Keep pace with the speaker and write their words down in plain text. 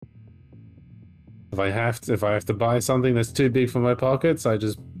If I have to buy something that's too big for my pockets, I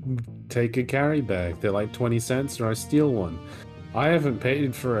just take a carry bag. They're like 20 cents, or I steal one. I haven't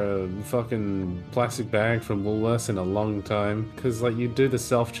paid for a fucking plastic bag from Woolworths in a long time, because like you do the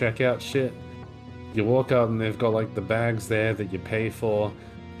self-checkout shit. You walk up and they've got like the bags there that you pay for.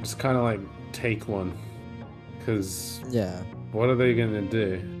 Just kind of like take one, because Yeah. what are they gonna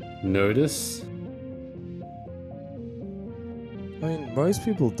do? Notice? I mean, most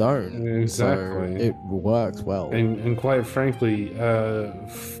people don't. Exactly. So it works well. And quite frankly,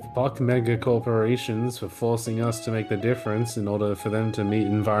 fuck mega corporations for forcing us to make the difference in order for them to meet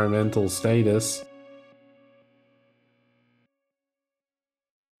environmental status.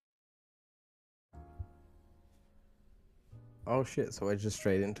 Oh shit, so we're just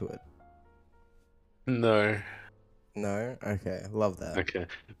straight into it. No. No? Okay, love that. Okay.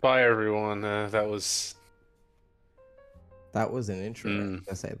 Bye, everyone. That was an intro,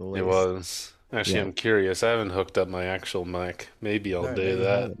 to say the least. It was. Actually, Yeah. I'm curious. I haven't hooked up my actual mic. Maybe I'll No, do you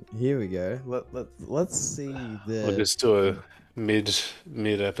that. haven't. Here we go. Let's see We'll the. just do a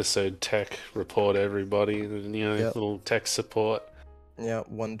mid episode tech report, everybody. Yep. Little tech support. Yeah,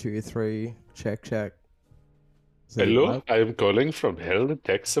 1, 2, 3. Check, check. See, Hello, I am calling from Hell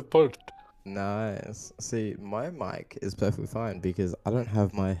Tech Support. Nice. See, my mic is perfectly fine because I don't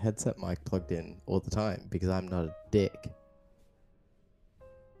have my headset mic plugged in all the time because I'm not a dick.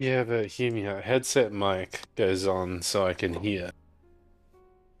 Yeah, but hear me out. Headset mic goes on so I can hear.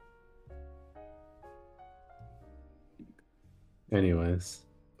 Anyways.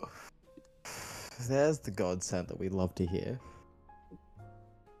 There's the godsend that we love to hear.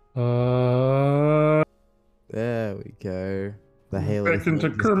 There we go. The Halo. Welcome to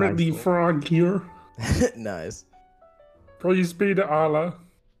theme is Kermit the casual. Frog here. Nice. Praise be to Allah.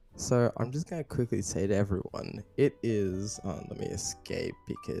 So I'm just gonna quickly say to everyone, it is. Let me escape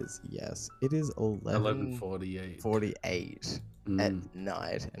because yes, it is 11:48 11:48 at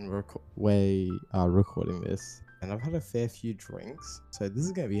night, and we are recording this. And I've had a fair few drinks, so this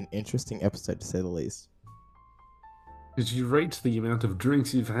is gonna be an interesting episode to say the least. Did you rate the amount of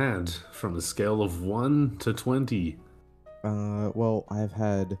drinks you've had from a scale of 1 to 20? Well, I've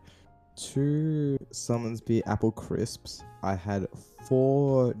had 2 Summonsby apple crisps. I had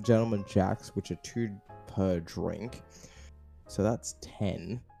 4 Gentleman Jacks, which are 2 per drink. So that's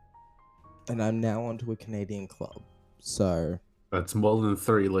 10. And I'm now onto a Canadian Club. So That's more than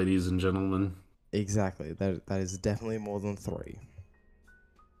 3, ladies and gentlemen. exactly, that is definitely more than 3.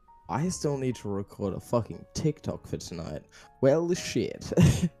 I still need to record a fucking TikTok for tonight. Well, shit.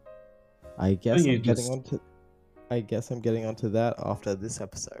 I guess I'm getting onto that after this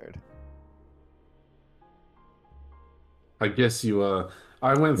episode. I guess you are.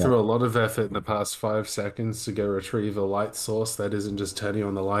 I went Yeah. through a lot of effort in the past 5 seconds to go retrieve a light source that isn't just turning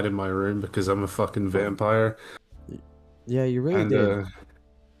on the light in my room because I'm a fucking vampire. Yeah, you really And, did.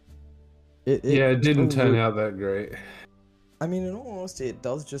 it didn't turn out that great. I mean, in all honesty, it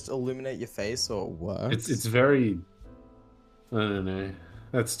does just illuminate your face, so it works. It's very... I don't know.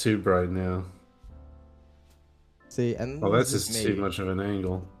 That's too bright now. See, and Oh, that's this just is too me. much of an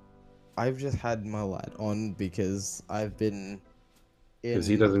angle. I've just had my light on because I've been in. Because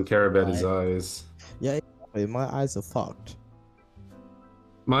he doesn't care about his light. eyes. Yeah, exactly. My eyes are fucked.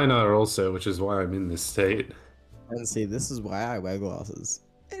 Mine are also, which is why I'm in this state. And see, this is why I wear glasses.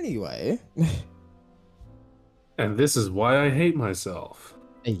 Anyway. And this is why I hate myself.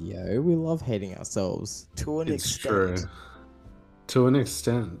 Hey, yo, we love hating ourselves to an It's extent. true. To an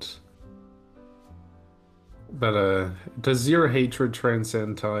extent. But, does your hatred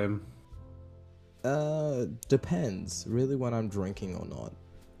transcend time? Depends really when I'm drinking or not.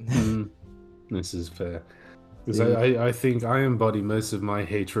 This is fair. Because See? I think I embody most of my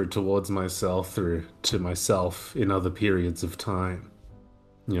hatred towards myself through to myself in other periods of time.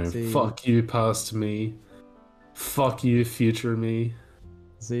 You know, See? fuck you, past me. Fuck you, future me.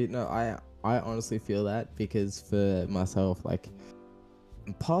 See, no, I honestly feel that because for myself, like,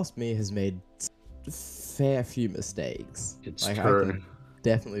 past me has made fair few mistakes. It's like, true. I can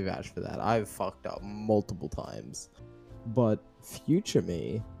definitely vouch for that. I've fucked up multiple times. But future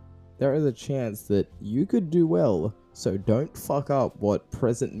me, there is a chance that you could do well, so don't fuck up what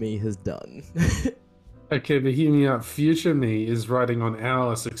present me has done. Okay, but hear me out. Future me is riding on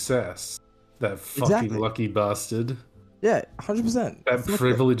our success. That fucking Exactly. lucky bastard. Yeah, 100%. That Fuck them.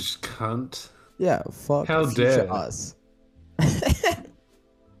 privileged cunt. Yeah, fuck How future dare. us.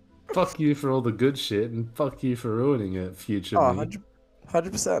 Fuck you for all the good shit, and fuck you for ruining it, future Oh, me.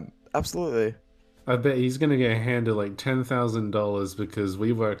 100%. Absolutely. I bet he's gonna get handed like $10,000 because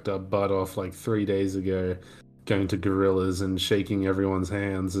we worked our butt off like 3 days ago, going to Gorillas and shaking everyone's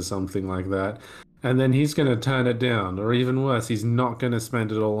hands or something like that. And then he's going to turn it down, or even worse, he's not going to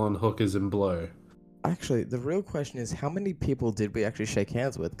spend it all on hookers and blow. Actually, the real question is how many people did we actually shake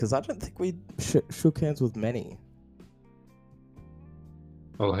hands with? Because I don't think we shook hands with many.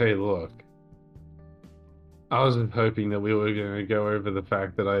 Well, hey, look. I was hoping that we were going to go over the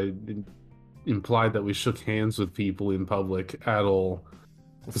fact that I implied that we shook hands with people in public at all.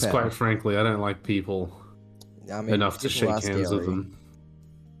 Because Fair. quite frankly, I don't like people I mean, enough to people shake are hands with scary. them.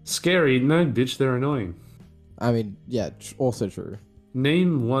 Scary? No, bitch, they're annoying. I mean, yeah, also true.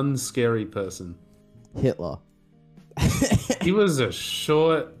 Name one scary person. Hitler. He was a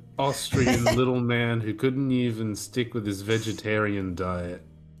short Austrian little man who couldn't even stick with his vegetarian diet.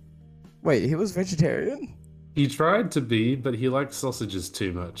 Wait, he was vegetarian? He tried to be, but he liked sausages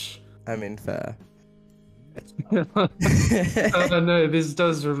too much. I mean, fair. Oh no, this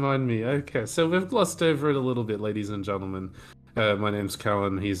does remind me. Okay, so we've glossed over it a little bit, ladies and gentlemen. My name's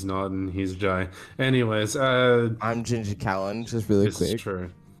Callan, he's not, and he's Jai. Anyways, I'm Ginger Callan, just really this is quick. true.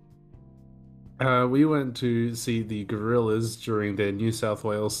 We went to see the Gorillas during their New South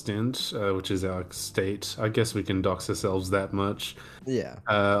Wales stint, which is our state. I guess we can dox ourselves that much. Yeah.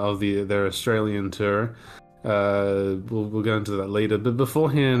 Of their Australian tour. We'll go into that later. But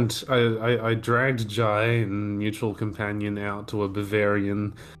beforehand, I dragged Jai and mutual companion out to a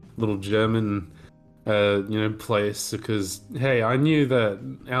Bavarian little German, place because hey, I knew that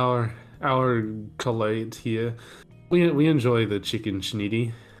our collate here, we enjoy the chicken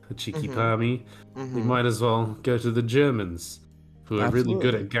schnitty, the cheeky palmy. We might as well go to the Germans, who are really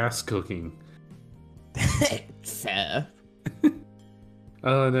good Absolutely. at gas cooking. Fair.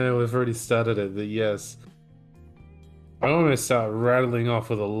 Oh no, we've already started it, but yes. I almost start rattling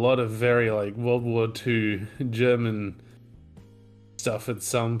off with a lot of very like World War II German stuff at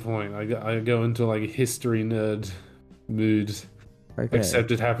some point. I go into like a history nerd mood, Okay.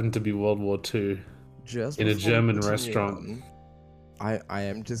 except it happened to be World War II Just in a before we German continue restaurant. on, I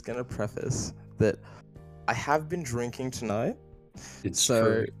am just gonna preface that I have been drinking tonight. It's So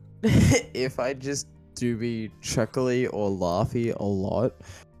true. if I just do be chuckly or laughy a lot,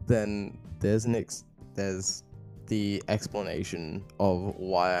 then there's the explanation of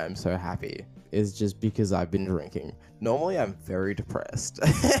why I'm so happy is just because I've been drinking. Normally I'm very depressed.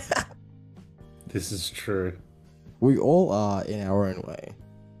 This is true. We all are in our own way.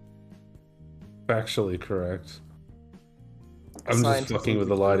 Factually correct. I'm just fucking with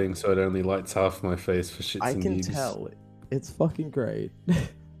the Scientifically lighting so it only lights half my face for shits I and can gigs. tell. It's fucking great.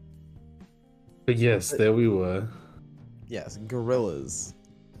 But yes, there we were. Yes, Gorillas.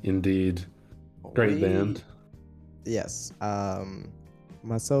 Indeed. Great band. Yes.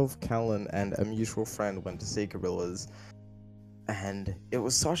 Myself, Callan, and a mutual friend went to see Gorillas, and it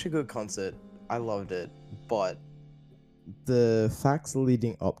was such a good concert. I loved it, but the facts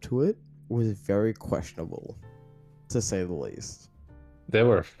leading up to it was very questionable, to say the least. There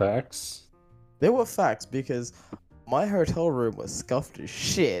were facts. There were facts because my hotel room was scuffed as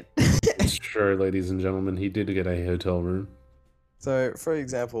shit. It's true, ladies and gentlemen, he did get a hotel room. So, for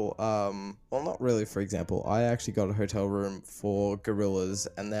example, well, not really for example, I actually got a hotel room for Gorillas,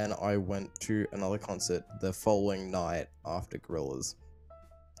 and then I went to another concert the following night after Gorillas.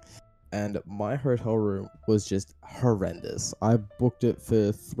 And my hotel room was just horrendous. I booked it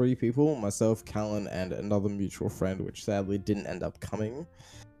for 3 people, myself, Callan, and another mutual friend, which sadly didn't end up coming.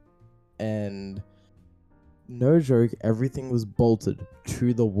 And no joke, everything was bolted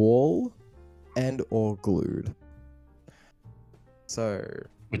to the wall and or glued. So,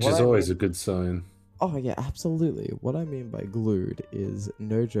 Which what is I always mean- a good sign. Oh yeah, absolutely. What I mean by glued is,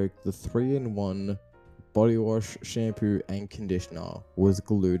 no joke, the 3-in-1 body wash, shampoo, and conditioner was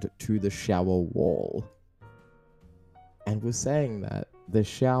glued to the shower wall. And we're saying that the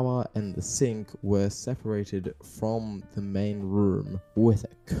shower and the sink were separated from the main room with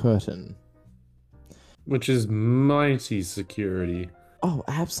a curtain. Which is mighty security. Oh,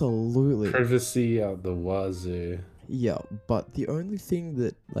 absolutely. Privacy out the wazoo. Yeah, but the only thing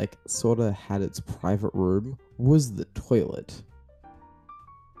that, like, sort of had its private room was the toilet.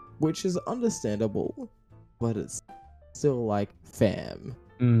 Which is understandable, but it's still like, fam.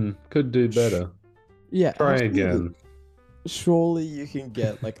 Could do better. Yeah, Try absolutely. again. Surely you can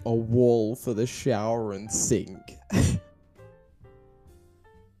get, like, a wall for the shower and sink.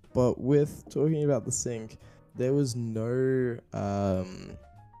 But with talking about the sink, there was no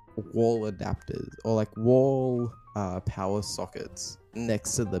wall adapters or like wall power sockets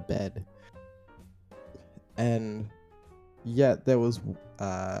next to the bed, and yet there was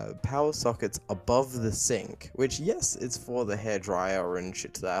power sockets above the sink, which, yes, it's for the hair dryer and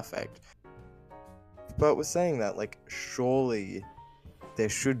shit to that effect. But we're saying that, like, surely there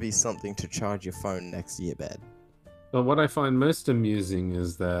should be something to charge your phone next to your bed. But what I find most amusing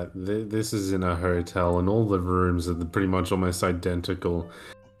is that this is in a hotel and all the rooms are pretty much almost identical.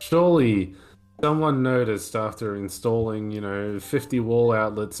 Surely someone noticed after installing, 50 wall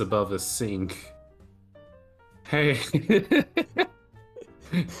outlets above a sink. Hey,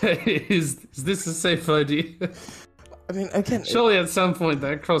 is this a safe idea? I mean, again, Surely at some point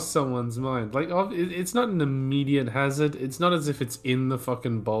that crossed someone's mind. Like, it's not an immediate hazard. It's not as if it's in the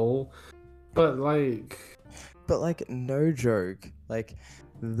fucking bowl. But, like... But, like, no joke, like,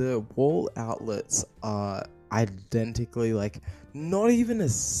 the wall outlets are identically, like, not even a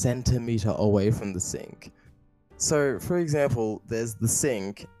centimeter away from the sink. So, for example, there's the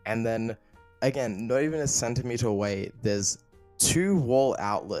sink, and then, again, not even a centimeter away, there's 2 wall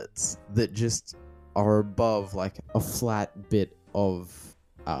outlets that just are above, like, a flat bit of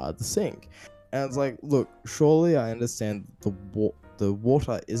the sink. And it's like, look, surely I understand the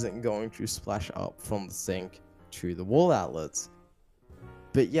water isn't going to splash up from the sink to the wall outlets,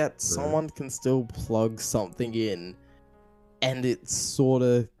 but yet someone can still plug something in and it sort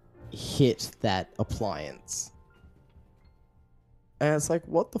of hit that appliance. And it's like,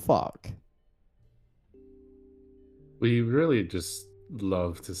 what the fuck? We really just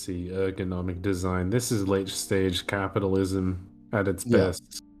love to see ergonomic design. This is late stage capitalism at its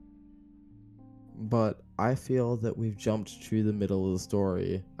best. But I feel that we've jumped to the middle of the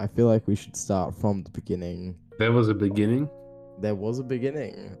story. I feel like we should start from the beginning. There was a beginning? There was a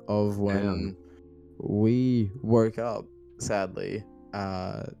beginning of when we woke up, sadly.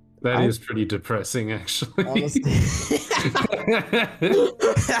 That is pretty depressing, actually. Honestly.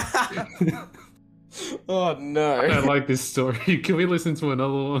 Oh no. I don't like this story. Can we listen to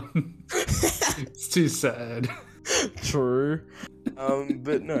another one? It's too sad. True.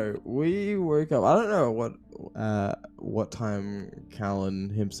 But no, we woke up. I don't know what time Callan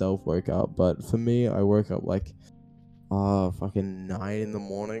himself woke up, but for me, I woke up like fucking 9 in the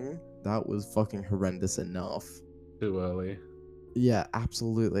morning. That was fucking horrendous enough. Too early. Yeah,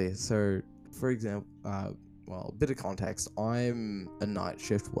 absolutely. So, for example, well, a bit of context. I'm a night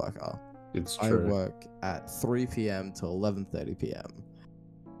shift worker. It's true. I work at 3 p.m. to 11:30 p.m.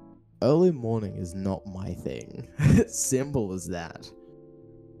 Early morning is not my thing. Simple as that.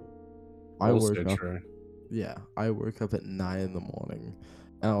 I woke up. Yeah, I woke up at 9 in the morning,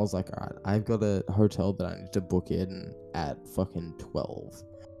 and I was like, alright, I've got a hotel that I need to book in at fucking 12.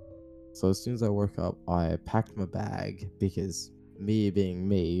 So as soon as I woke up, I packed my bag because me being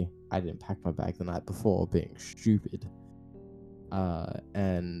me, I didn't pack my bag the night before, being stupid.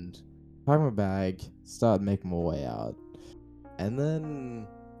 And packed my bag, started making my way out, and then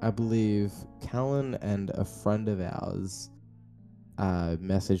I believe Callan and a friend of ours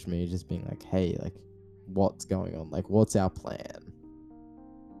messaged me just being like, hey, like, what's going on? Like, what's our plan?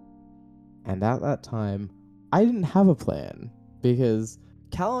 And at that time, I didn't have a plan because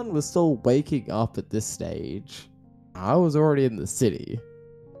Callan was still waking up at this stage. I was already in the city.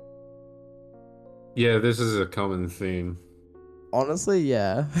 Yeah, this is a common theme. Honestly,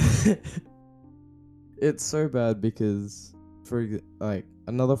 yeah. It's so bad because, like,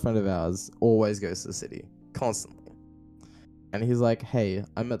 another friend of ours always goes to the city, constantly. And he's like, hey,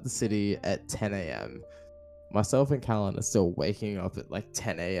 I'm at the city at 10 a.m. Myself and Callan are still waking up at like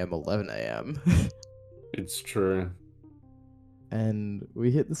 10 a.m., 11 a.m. It's true. And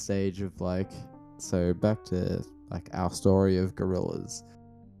we hit the stage of like, so back to like our story of gorillas.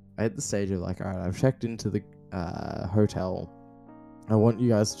 I hit the stage of like, alright, I've checked into the hotel. I want you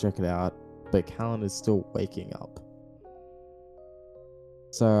guys to check it out, but Callan is still waking up.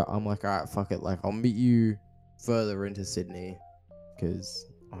 So I'm like, alright, fuck it. Like, I'll meet you further into Sydney, because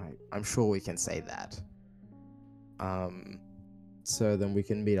I'm sure we can say that. So then we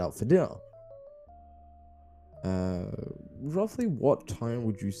can meet up for dinner. Roughly what time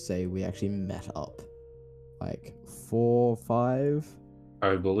would you say we actually met up? Like 4, 5?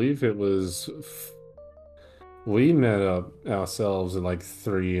 I believe it was... We met up ourselves at like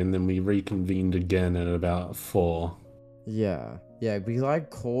 3, and then we reconvened again at about 4. Yeah, because I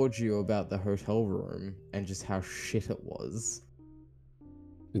called you about the hotel room and just how shit it was.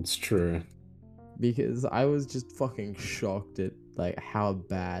 It's true. Because I was just fucking shocked at like how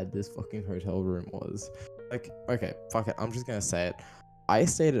bad this fucking hotel room was. Like, okay, fuck it, I'm just gonna say it. I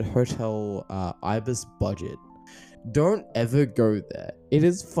stayed at Hotel Ibis Budget. Don't ever go there. It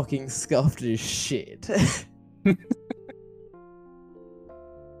is fucking scuffed as shit.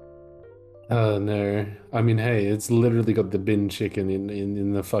 Oh no. I mean, hey, it's literally got the bin chicken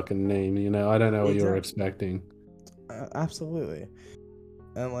in the fucking name, you know? I don't know what you were expecting. Absolutely.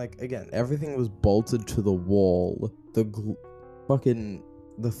 And like, again, everything was bolted to the wall. The fucking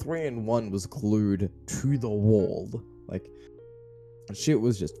the 3-in-1 was glued to the wall. Like, shit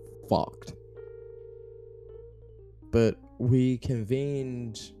was just fucked. But we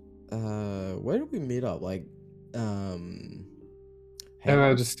convened. Where did we meet up? Like,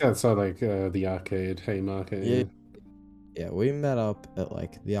 Just outside like the arcade, Haymarket. Yeah. Yeah, we met up at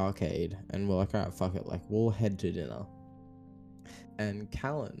like the arcade and we're like, alright, fuck it, like we'll head to dinner. And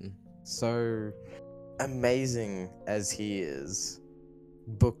Callan, so amazing as he is,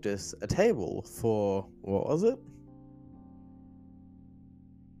 booked us a table for, what was it?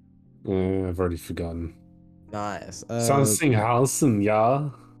 I've already forgotten. Nice. Sansinghausen,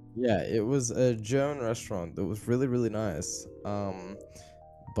 yeah. Yeah, it was a German restaurant that was really, really nice.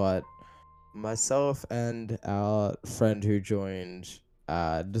 But myself and our friend who joined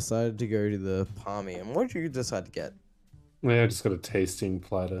decided to go to the Palmy. And what did you decide to get? Yeah, I just got a tasting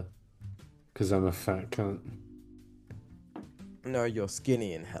platter. Because I'm a fat cunt. No, you're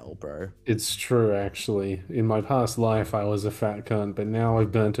skinny in hell, bro. It's true, actually. In my past life, I was a fat cunt, but now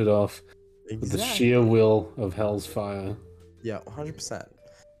I've burnt it off with the sheer will of hell's fire. Yeah, 100%.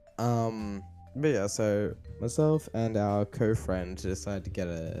 But yeah, so myself and our co-friend decided to get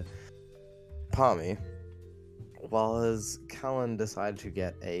a Palmy, while as Callan decided to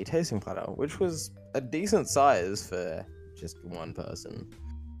get a tasting platter, which was a decent size for just one person.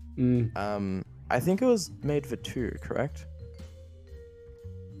 I think it was made for 2, correct?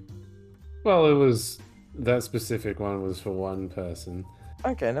 Well, it was that specific one was for 1 person.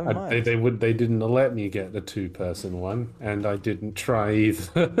 Okay, never mind. They didn't let me get a 2-person one, and I didn't try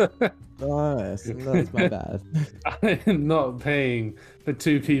either. Nice, that's my bad. I'm not paying for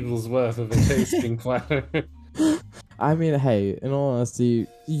 2 people's worth of a tasting platter. I mean, hey, in all honesty,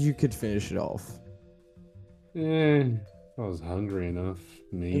 you could finish it off. Yeah, I was hungry enough,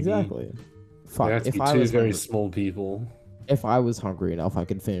 maybe. Exactly. Fuck, there had to be 2 very small people. If I was hungry enough, I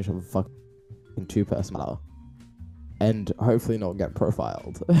could finish off a fucking 2-person platter. And hopefully not get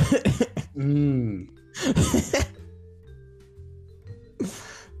profiled.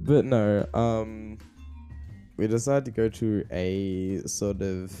 But no, we decided to go to a sort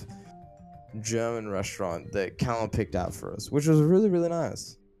of German restaurant that Callum picked out for us, which was really, really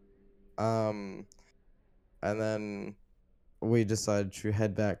nice. And then we decided to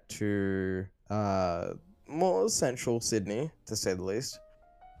head back to more central Sydney, to say the least.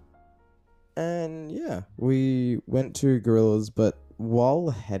 And yeah, we went to Gorillas, but while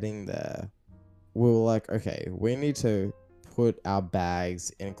heading there, we were like, okay, we need to put our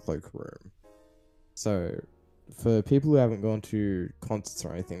bags in cloakroom. So, for people who haven't gone to concerts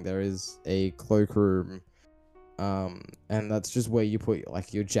or anything, there is a cloakroom, and that's just where you put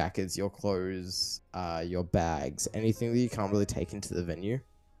like your jackets, your clothes, your bags, anything that you can't really take into the venue.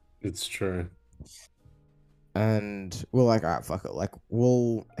 It's true. And we're like, alright, fuck it. Like,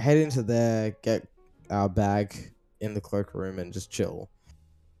 we'll head into there, get our bag in the cloakroom, and just chill.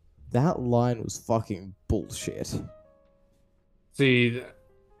 That line was fucking bullshit. See,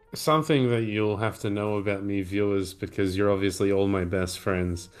 something that you'll have to know about me, viewers, because you're obviously all my best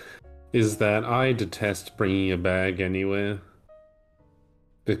friends, is that I detest bringing a bag anywhere.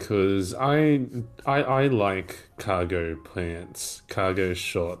 Because I like cargo pants, cargo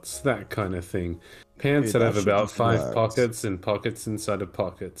shorts, that kind of thing. Pants that have about 5 pockets and pockets inside of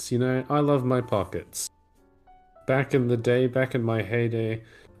pockets. You know, I love my pockets. Back in the day, back in my heyday,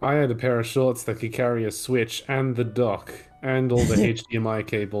 I had a pair of shorts that could carry a Switch and the dock and all the HDMI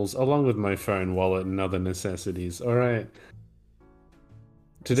cables, along with my phone, wallet, and other necessities. Alright.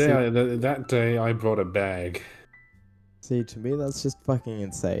 Today, that day, I brought a bag. See, to me, that's just fucking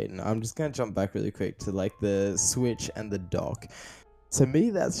insane. I'm just gonna jump back really quick to, like, the Switch and the dock. To me,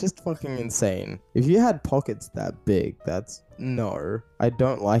 that's just fucking insane. If you had pockets that big, that's... No, I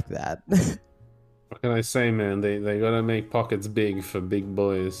don't like that. What can I say, man? They gotta make pockets big for big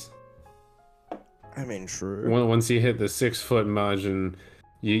boys. I mean, true. Once you hit the 6-foot margin,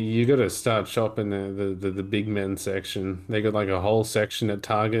 you gotta start shopping the big men section. They got like a whole section at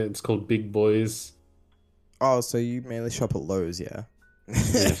Target. It's called Big Boys. Oh, so you mainly shop at Lowe's, yeah?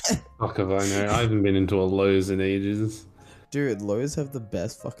 Yes. Fuck if I know. I haven't been into a Lowe's in ages. Dude, Lowe's have the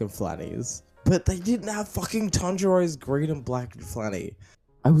best fucking flannies. But they didn't have fucking Tanjiro's green and black flanny.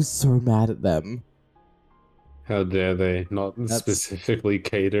 I was so mad at them. How dare they not specifically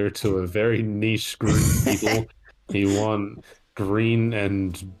cater to a very niche group of people who want green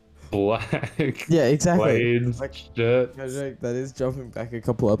and black. Yeah, exactly. Like, shirts. That is jumping back a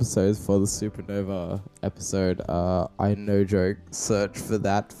couple episodes for the Supernova episode. I no joke search for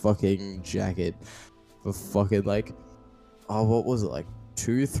that fucking jacket for fucking like, what was it, like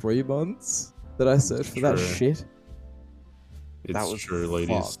 2-3 months that I searched for that shit? That It's was true,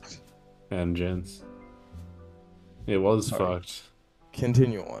 ladies fucked. and gents. It was Sorry. fucked.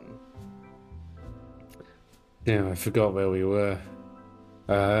 Continue on. Damn, I forgot where we were.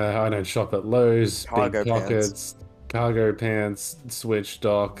 I don't shop at Lowe's, Big Cargo pants. Pockets, Cargo Pants, Switch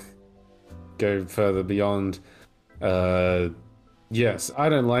Dock, go further beyond. Uh, yes, I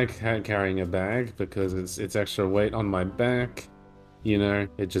don't like carrying a bag because it's extra weight on my back. You know,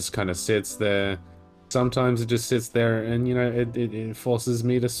 it just kind of sits there. Sometimes it just sits there and, you know, it forces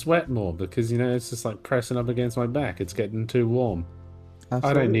me to sweat more because, you know, it's just like pressing up against my back. It's getting too warm.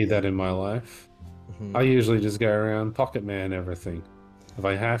 I don't need Absolutely. that in my life. I Hmm. usually just go around pocket man everything. If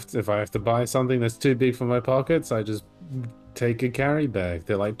I have to buy something that's too big for my pockets, I just take a carry bag.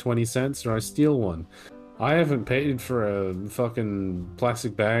 They're like 20 cents or I steal one. I haven't paid for a fucking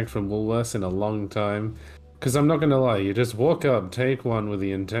plastic bag from Woolworths in a long time. Because I'm not gonna lie, you just walk up, take one with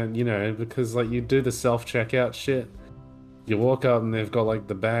the intent, you know, because like you do the self-checkout shit. You walk up and they've got like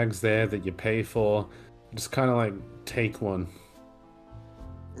the bags there that you pay for. Just kind of like take one.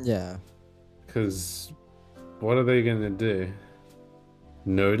 Yeah. Because what are they gonna do?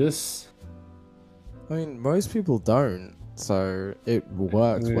 Notice? I mean, most people don't, so it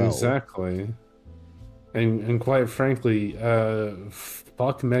works well. Exactly. And quite frankly,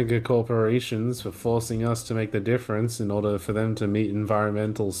 fuck mega corporations for forcing us to make the difference in order for them to meet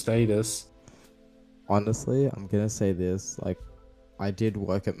environmental status. Honestly, I'm gonna say this, like, I did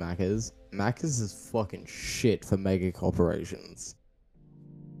work at Macca's. Macca's is fucking shit for mega corporations.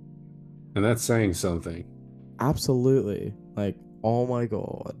 And that's saying something. Absolutely. Like, oh my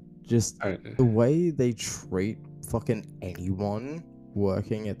god. Just I, the way they treat fucking anyone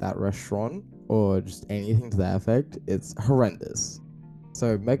working at that restaurant or just anything to that effect, it's horrendous.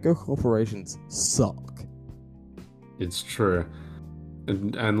 So mega corporations suck. it's true.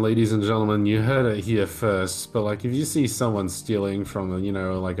 And ladies and gentlemen, you heard it here first, but like if you see someone stealing from, you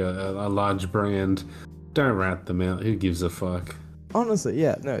know, like a large brand, don't rat them out. Who gives a fuck? Honestly,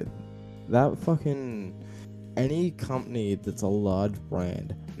 yeah, no. That fucking any company that's a large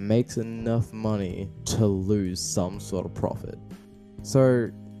brand makes enough money to lose some sort of profit. So,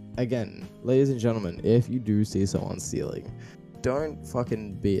 again, ladies and gentlemen, if you do see someone stealing, don't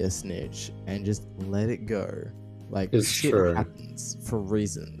fucking be a snitch and just let it go. Like, It's shit true. happens for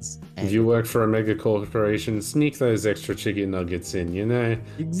reasons. If you And work for a mega corporation, sneak those extra chicken nuggets in, you know?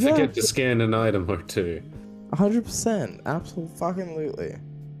 Forget to exactly, scan an item or two. 100%, absolutely.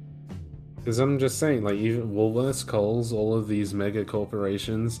 Because I'm just saying, like, even Woolworths, Coles, all of these mega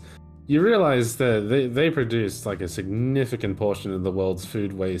corporations, you realize that they produce, like, a significant portion of the world's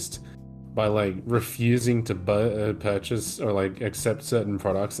food waste by, like, refusing to purchase or, like, accept certain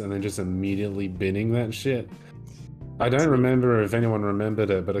products and then just immediately binning that shit. I don't remember if anyone remembered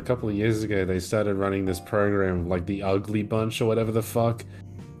it, but a couple of years ago they started running this program, like the Ugly Bunch or whatever the fuck,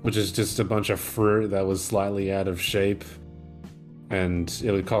 which is just a bunch of fruit that was slightly out of shape and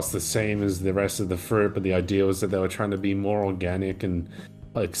it would cost the same as the rest of the fruit, but the idea was that they were trying to be more organic and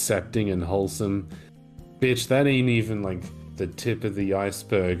accepting and wholesome. Bitch, that ain't even like the tip of the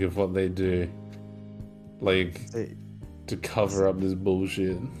iceberg of what they do. Like, See, to cover up this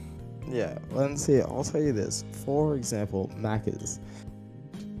bullshit. yeah, let's see, I'll tell you this. For example, Macca's.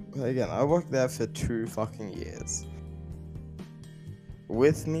 Again, I worked there for 2 fucking years.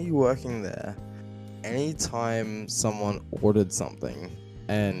 With me working there, anytime someone ordered something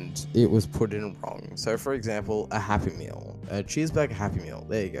and it was put in wrong, so for example, a Happy Meal, a cheeseburger Happy Meal,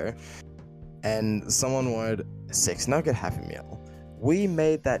 there you go, and someone wanted a 6-nugget Happy Meal, we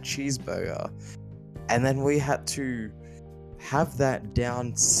made that cheeseburger and then we had to have that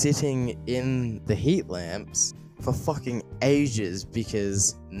down sitting in the heat lamps for fucking ages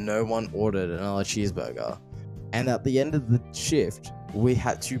because no one ordered another cheeseburger. And at the end of the shift, we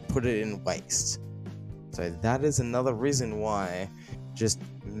had to put it in waste. So that is another reason why just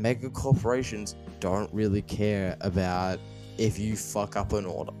mega corporations don't really care about if you fuck up an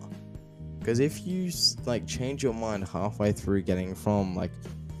order. Because if you like change your mind halfway through getting from like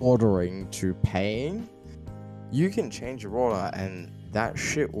ordering to paying, you can change your order and that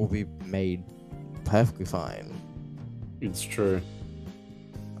shit will be made perfectly fine. It's true.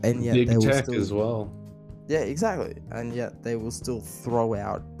 And yet Big they will tech still, as well. yeah, exactly. And yet they will still throw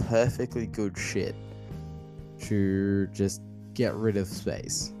out perfectly good shit to just get rid of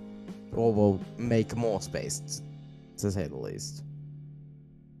space, or will make more space, to say the least.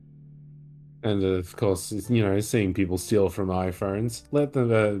 And of course, you know, seeing people steal from iPhones. Let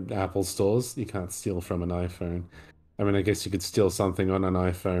the Apple stores, you can't steal from an iPhone. I mean, I guess you could steal something on an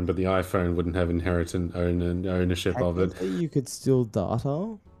iPhone, but the iPhone wouldn't have ownership of it. Technically, you could steal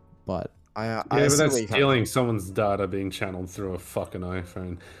data, but I Yeah, but see that's where you're coming from. stealing someone's data being channeled through a fucking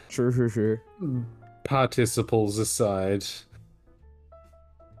iPhone. True, true, true. Participles aside,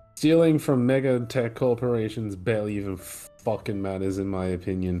 stealing from mega tech corporations barely even fucking matters in my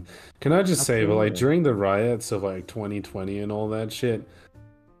opinion. Can I just say, but like Absolutely. during the riots of like 2020 and all that shit,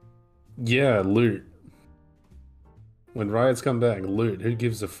 yeah, loot. When riots come back, loot. Who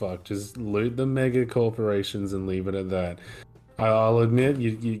gives a fuck? Just loot the mega corporations and leave it at that. I'll admit,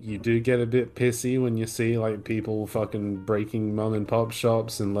 you do get a bit pissy when you see like people fucking breaking mom and pop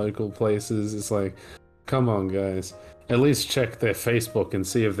shops and local places. It's like, come on, guys. At least check their Facebook and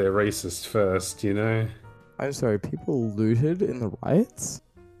see if they're racist first, you know? I'm sorry, people looted in the riots?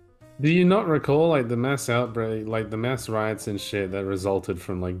 Do you not recall like the mass outbreak, like the mass riots and shit that resulted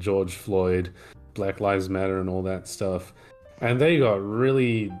from like George Floyd, Black Lives Matter, and all that stuff? And they got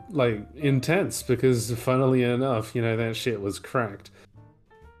really like intense because, funnily enough, you know, that shit was cracked.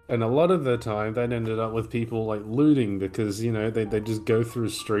 And a lot of the time, that ended up with people like looting because, you know, they just go through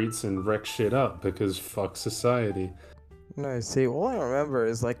streets and wreck shit up because fuck society. No, see, all I remember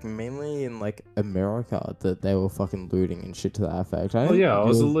is like mainly in like America that they were fucking looting and shit to that effect. I Well, didn't yeah, I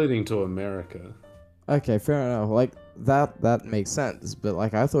was real- alluding to America. Okay, fair enough. Like that makes sense. But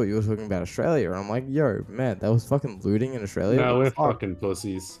like I thought you were talking about Australia, and I'm like, yo, man, that was fucking looting in Australia. No, What the we're fuck? fucking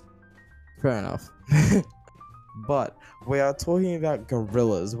pussies. Fair enough. But we are talking about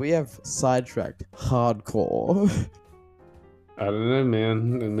gorillas. We have sidetracked hardcore. I don't know,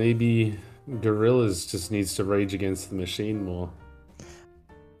 man. And maybe Gorillas just needs to rage against the machine more.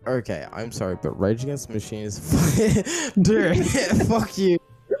 Okay, I'm sorry, but Rage Against the Machine is dude, fuck you.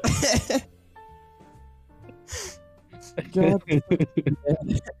 God.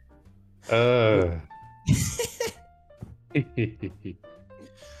 uh.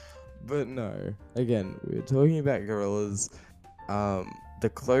 But no, again, we were talking about gorillas. The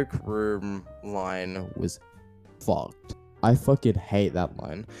cloakroom line was fucked. I fucking hate that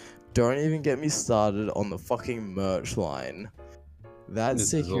line. Don't even get me started on the fucking merch line. That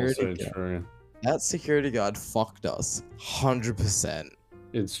This is also security guard, true. that security guard fucked us 100%.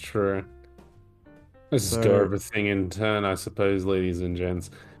 It's true. Let's just So- go everything in turn, I suppose, ladies and gents.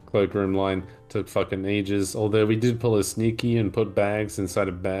 Cloakroom line took fucking ages. Although we did pull a sneaky and put bags inside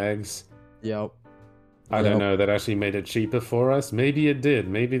of bags. Yep. I don't know. That actually made it cheaper for us. Maybe it did.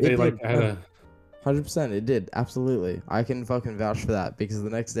 Maybe they like did, had no. a. 100%, it did. Absolutely. I can fucking vouch for that because the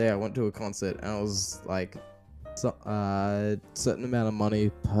next day I went to a concert and I was like, certain amount of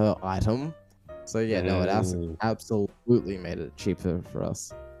money per item. So yeah, no, it Oh. absolutely made it cheaper for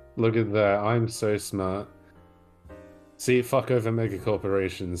us. Look at that. I'm so smart. See, fuck over mega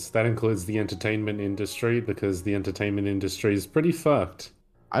corporations. That includes the entertainment industry because the entertainment industry is pretty fucked.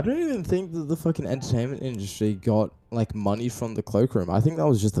 I don't even think that the fucking entertainment industry got like money from the cloakroom. I think that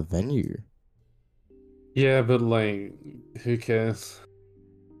was just a venue. Yeah, but like, who cares?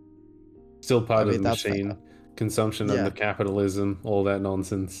 Still part of mean, the that's fair. machine. Consumption Yeah. under capitalism, all that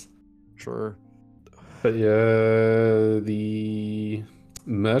nonsense. Sure. But yeah, the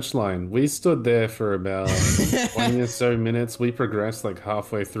merch line. We stood there for about 20 or so minutes. We progressed like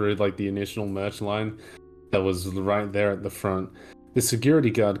halfway through like the initial merch line that was right there at the front. The security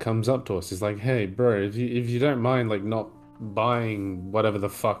guard comes up to us. He's like, "Hey, bro, if you don't mind like not buying whatever the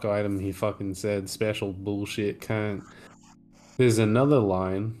fuck item he fucking said, special bullshit can't. There's another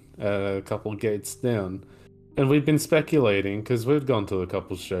line a couple gates down." And we've been speculating because we've gone to a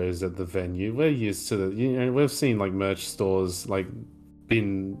couple shows at the venue. We're used to the, you know, we've seen like merch stores like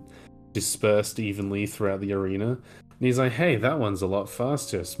been dispersed evenly throughout the arena. And he's like, "Hey, that one's a lot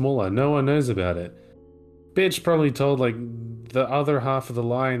faster, smaller. No one knows about it." Bitch probably told like the other half of the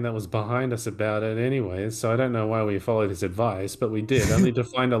line that was behind us about it anyways, so I don't know why we followed his advice, but we did, only to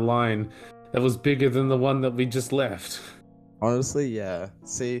find a line that was bigger than the one that we just left. Honestly, yeah.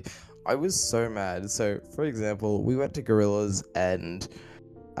 See, I was so mad. So, for example, we went to Gorillas and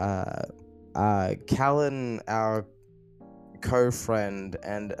Callan, our co-friend,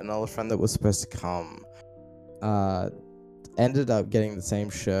 and another friend that was supposed to come, ended up getting the same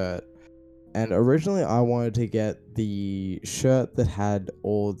shirt. And originally I wanted to get the shirt that had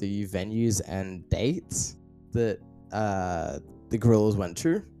all the venues and dates that the Gorillas went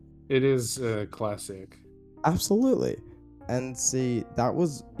to. It is a classic. Absolutely. And see, that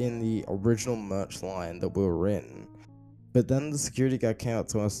was in the original merch line that we were in. But then the security guy came up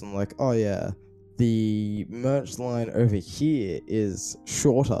to us and like, "Oh yeah, the merch line over here is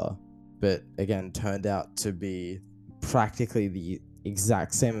shorter." But again, turned out to be practically the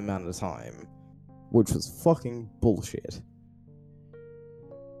exact same amount of time, which was fucking bullshit.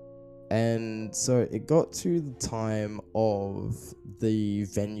 And so it got to the time of the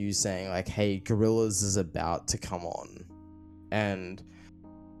venue saying like, hey, Gorillaz is about to come on. And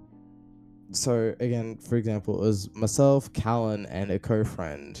so again, for example, it was myself, Callan, and a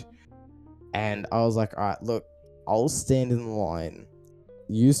co-friend. And I was like, alright, look, I'll stand in the line.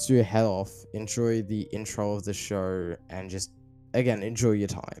 You two head off, enjoy the intro of the show, and just, again, enjoy your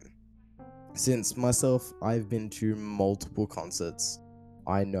time. Since myself, I've been to multiple concerts.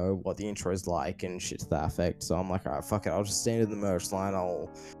 I know what the intro is like and shit to that effect. So I'm like, alright, fuck it. I'll just stand in the merch line. I'll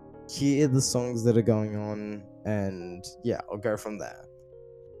hear the songs that are going on. And yeah, I'll go from there.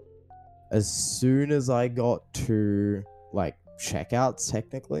 As soon as I got to, like, checkouts,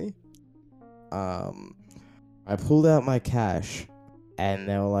 technically, I pulled out my cash. And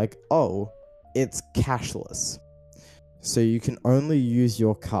they were like, oh, it's cashless. So you can only use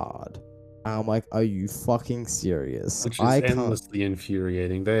your card. And I'm like, are you fucking serious? Which is endlessly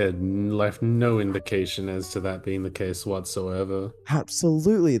infuriating. They had left no indication as to that being the case whatsoever.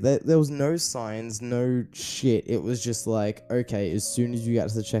 Absolutely. There was no signs, no shit. It was just like, okay, as soon as you get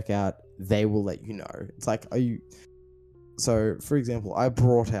to the checkout, they will let you know. It's like, are you... So, for example, I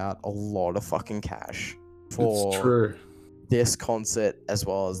brought out a lot of fucking cash It's true. this concert as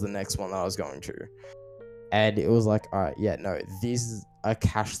well as the next one that I was going to. And it was like, alright, yeah, no, these are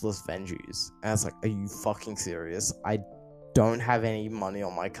cashless venues. And it's like, are you fucking serious? I don't have any money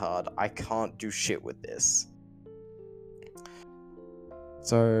on my card. I can't do shit with this.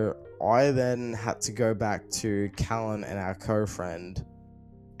 So I then had to go back to Callan and our co-friend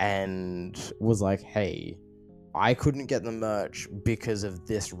and was like, hey, I couldn't get the merch because of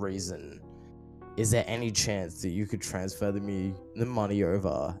this reason. Is there any chance that you could transfer the money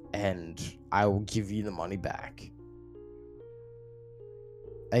over and I will give you the money back?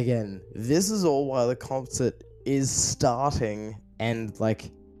 Again, this is all while the concert is starting and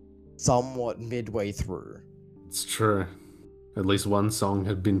like somewhat midway through. It's true. At least one song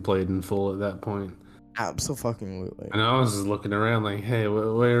had been played in full at that point. Absolutely. And I was just looking around like, hey,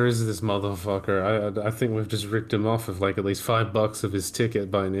 where is this motherfucker? I think we've just ripped him off of like at least $5 of his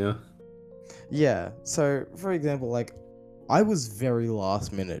ticket by now. Yeah, so, for example, like, I was very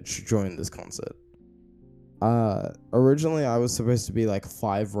last minute to join this concert. Originally I was supposed to be, like,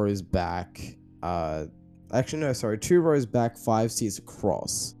 5 rows back, actually, no, sorry, 2 rows back, 5 seats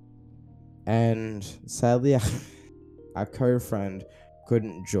across. And, sadly, our co-friend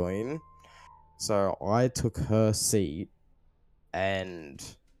couldn't join, so I took her seat, and,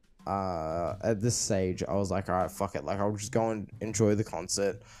 at this stage, I was like, alright, fuck it, like, I'll just go and enjoy the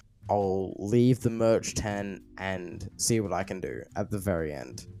concert. I'll leave the merch tent and see what I can do at the very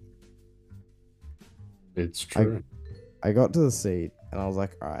end. It's true. I got to the seat and I was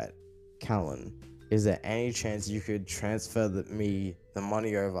like, alright, Callan, is there any chance you could transfer the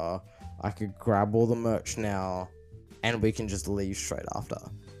money over? I could grab all the merch now and we can just leave straight after.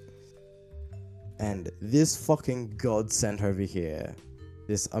 And this fucking godsend over here,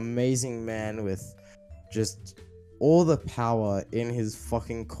 this amazing man with just all the power in his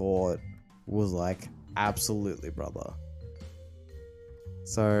fucking court, was like, absolutely, brother.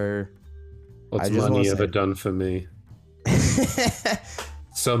 So, what's money ever done for me?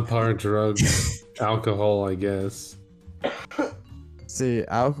 Subpar drugs, alcohol, I guess. See,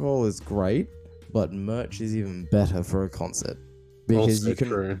 alcohol is great, but merch is even better for a concert because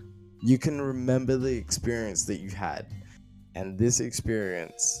also you can remember the experience that you had. And this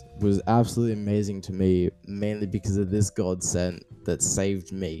experience was absolutely amazing to me, mainly because of this godsend that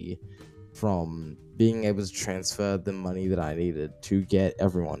saved me from being able to transfer the money that I needed to get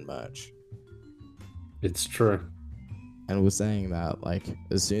everyone merch. It's true. And we're saying that, like,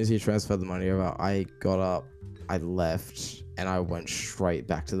 as soon as he transferred the money over, I got up, I left, and I went straight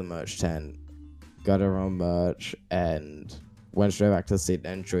back to the merch tent, got our own merch, and went straight back to the seat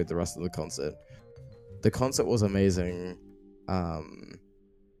and enjoyed the rest of the concert. The concert was amazing.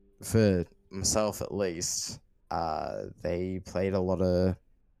 For myself at least, they played a lot of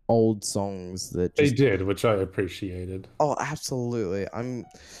old songs that they did, which I appreciated. Oh, absolutely.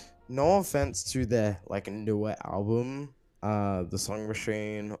 No offense to their like newer album, The Song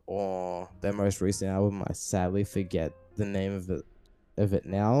Machine, or their most recent album. I sadly forget the name of it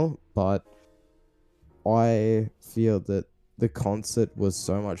now, but I feel that the concert was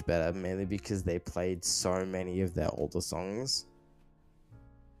so much better, mainly because they played so many of their older songs.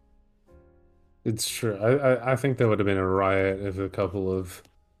 It's true. I think there would have been a riot if a couple of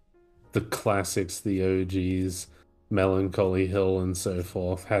the classics, the OGs, Melancholy Hill and so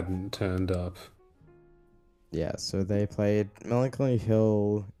forth, hadn't turned up. Yeah, so they played Melancholy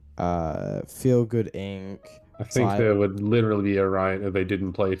Hill, Feel Good Inc., I So think I there would literally be a riot if they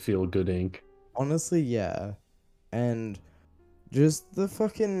didn't play Feel Good Inc. honestly, yeah, and just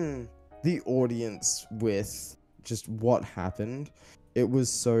the audience with just what happened. It was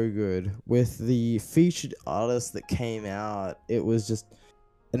so good with the featured artists that came out. It was just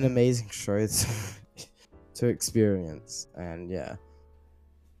an amazing show to experience, and yeah.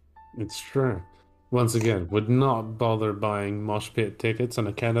 It's true. Once again, would not bother buying mosh pit tickets on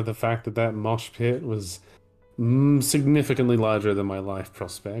account of the fact that that mosh pit was significantly larger than my life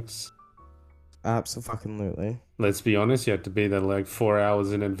prospects. Absolutely. Let's be honest, you have to be there like 4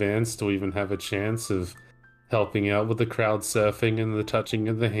 hours in advance to even have a chance of helping out with the crowd surfing and the touching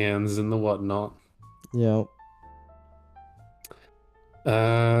of the hands and the whatnot. Yep.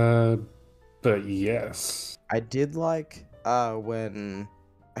 Uh, but yes. I did like when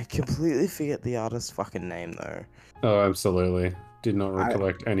I completely forget the artist's fucking name though. Oh, absolutely. Did not I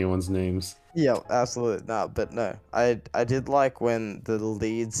recollect anyone's names. Yeah, absolutely not. But no, I did like when the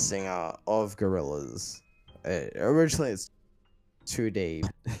lead singer of Gorillaz, originally it's 2D,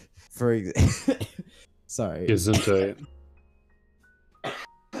 for example. Sorry, Isn't it?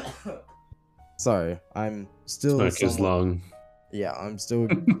 sorry. I'm still Smoke is somewhat. long. Yeah, I'm still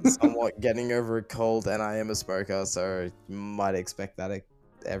somewhat getting over a cold, and I am a smoker, so you might expect that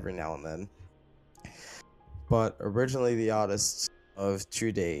every now and then. But originally, the artist of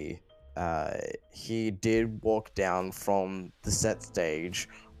 2D, he did walk down from the set stage,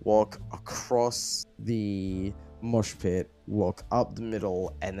 walk across the mosh pit, walk up the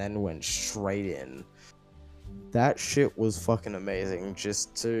middle, and then went straight in. That shit was fucking amazing.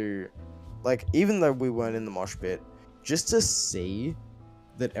 Just to, like, even though we weren't in the mosh pit, just to see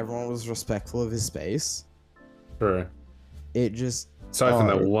that everyone was respectful of his space, True. it just. Aside from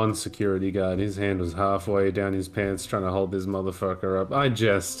that Oh, one security guard, his hand was halfway down his pants trying to hold this motherfucker up. I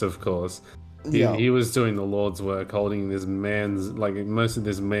jest, of course. yeah, He was doing the Lord's work, holding this man's, like, most of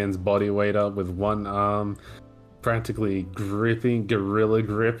this man's body weight up with one arm, practically gripping, gorilla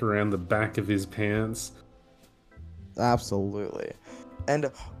grip around the back of his pants. absolutely.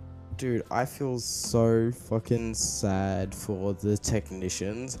 And dude, I feel so fucking sad for the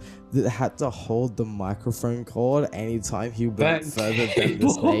technicians that had to hold the microphone cord anytime he went further than the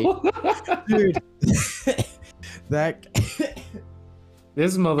stage. Dude, that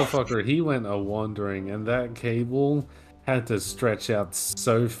This motherfucker, he went a wandering, and that cable had to stretch out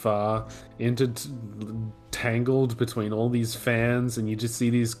so far tangled between all these fans, and you just see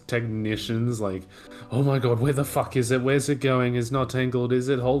these technicians like, oh my god, where the fuck is it? Where's it going? It's not tangled, is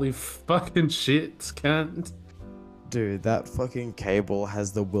it? Holy fucking shit, cunt. dude, that fucking cable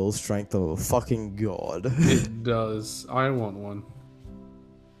has the will strength of a fucking god. It does. I want one.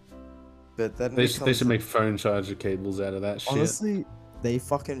 But then They should make phone charger cables out of that shit. honestly, they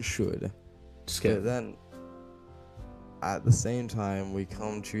fucking should. Just But get then, at the same time, we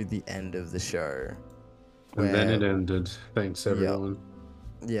come to the end of the show. and then it where- ended. Thanks everyone.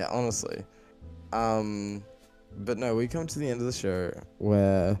 Yeah, honestly. But no, we come to the end of the show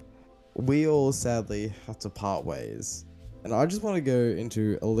where we all sadly have to part ways. And I just want to go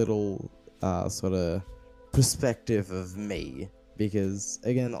into a little sort of perspective of me. Because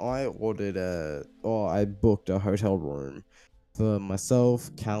again, I booked a hotel room for myself,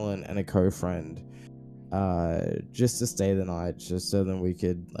 Callan, and a co-friend. Just to stay the night, just so then we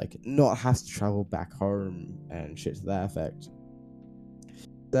could like not have to travel back home and shit to that effect.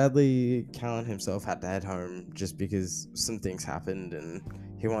 Sadly, Callan himself had to head home just because some things happened and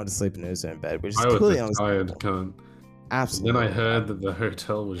he wanted to sleep in his own bed, which is I was completely a tired understandable. cunt. Absolutely. Then I heard that the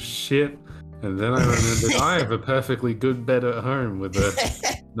hotel was shit, and then I remembered I have a perfectly good bed at home with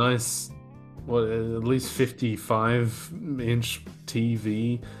a nice, at least 55-inch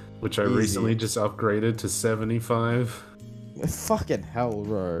TV, which I Easy. recently just upgraded to 75. Fucking hell,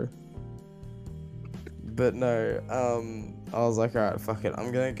 bro. But no, I was like, alright, fuck it.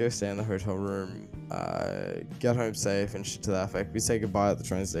 I'm gonna go stay in the hotel room, get home safe and shit to that effect. We say goodbye at the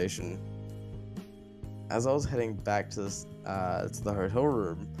train station. As I was heading back to the hotel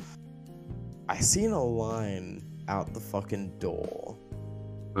room, I seen a line out the fucking door.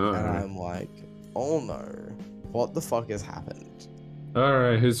 And I'm like, oh no, what the fuck has happened?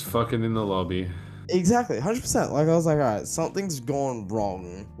 Alright, who's fucking in the lobby? Exactly, 100%. Like, I was like, alright, something's gone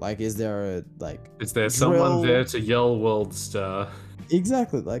wrong. Like, is there a, like... Is there someone drill? there to yell World Star?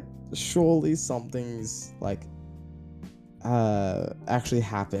 Exactly, like, surely something's, like, actually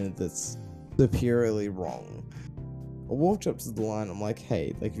happened that's superiorly wrong. I walked up to the line, I'm like,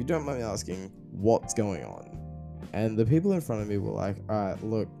 hey, like, if you don't mind me asking, what's going on? And the people in front of me were like, alright,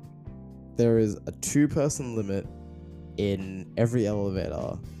 look, there is a 2-person limit in every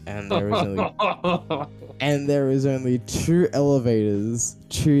elevator, and there is only 2 elevators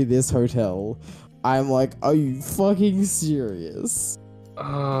to this hotel. I'm like, are you fucking serious?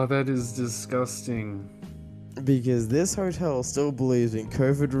 Oh, that is disgusting. Because this hotel still believes in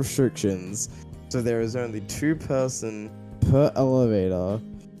COVID restrictions, so there is only 2 person per elevator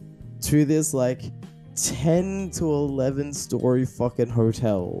to this like 10 to 11 story fucking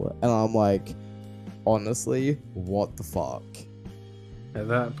hotel. And I'm like, honestly, what the fuck? At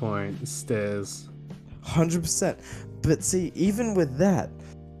that point, stairs. 100%. But see, even with that,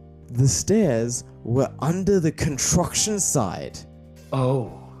 the stairs were under the construction side.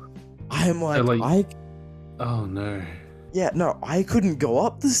 Oh. I'm like, Oh no. yeah, no, I couldn't go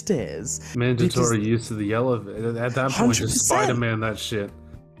up the stairs. Mandatory use of the elevator. At that point, just 100%. Spider-Man that shit.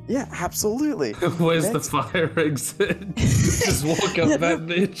 Yeah, absolutely. Where's the fire exit? Just walk up that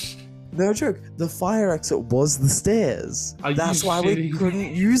bitch. No joke. The fire exit was the stairs. That's why we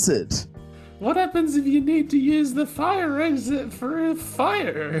couldn't use it. What happens if you need to use the fire exit for a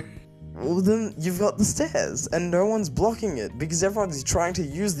fire? Well, then you've got the stairs, and no one's blocking it because everyone's trying to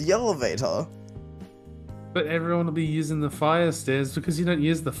use the elevator. But everyone will be using the fire stairs because you don't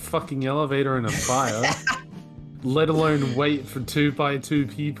use the fucking elevator in a fire. Let alone wait for 2 by 2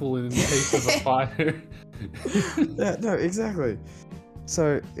 people in case of a fire. Yeah, no, exactly.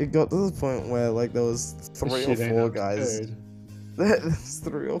 So it got to the point where like there was 3 or 4 guys. There's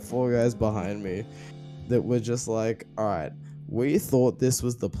 3 or 4 guys behind me that were just like, all right, we thought this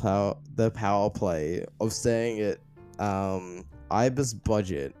was the power play of staying at Ibis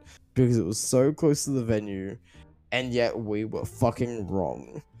budget because it was so close to the venue, and yet we were fucking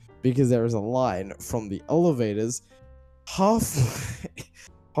wrong because there is a line from the elevators halfway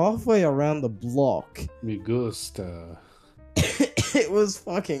around the block. Me gusta. It was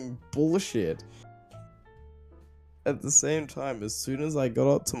fucking bullshit. At the same time, as soon as I got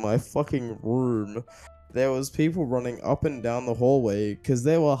up to my fucking room, there was people running up and down the hallway because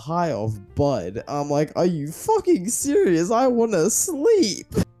they were high off bud. I'm like, are you fucking serious? I want to sleep.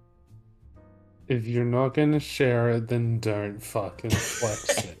 If you're not gonna share it, then don't fucking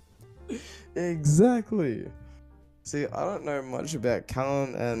flex it. Exactly. See, I don't know much about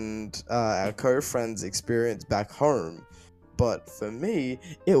Callan and our co-friend's experience back home, but for me,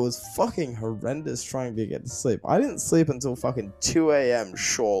 it was fucking horrendous trying to get to sleep. I didn't sleep until fucking 2 a.m.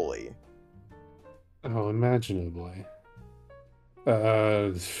 surely. Oh, imaginably.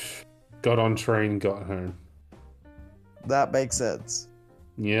 Got on train, got home. That makes sense.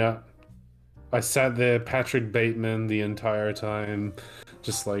 Yeah. I sat there, Patrick Bateman, the entire time,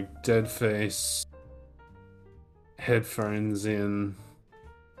 just like dead face, headphones in,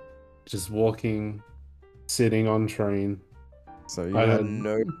 just walking, sitting on train. So you had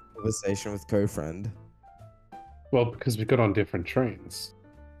no conversation with co-friend? Well, because we got on different trains.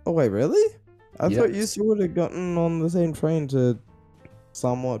 Oh wait, really? I thought you Yes. two would have gotten on the same train to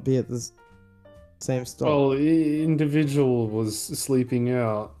somewhat be at the same stop. Well, individual was sleeping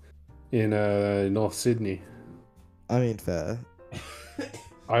out in North Sydney. I mean, fair.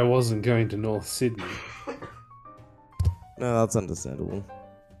 I wasn't going to North Sydney. No, that's understandable.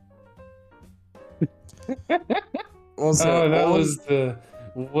 Also, Oh, that was the...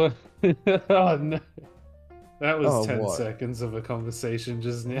 What? Oh, no. That was 10 what? seconds of a conversation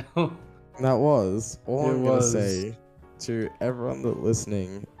just now. That was all It I'm was. gonna say to everyone that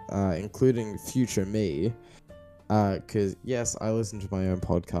listening, including future me, because yes, I listen to my own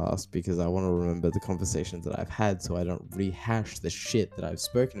podcast because I want to remember the conversations that I've had, so I don't rehash the shit that I've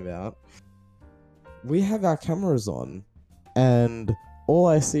spoken about. We have our cameras on, and all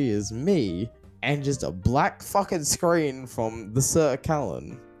I see is me and just a black fucking screen from the Sir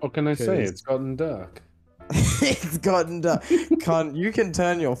Callan. What can I say? 'Cause- It's gotten dark. It's gotten dark. You can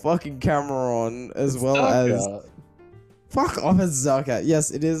turn your fucking camera on as It's well dark as. out. Fuck off, it's dark out.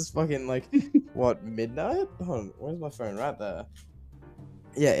 Yes, it is fucking like what, midnight? Hold on, where's my phone? Right there.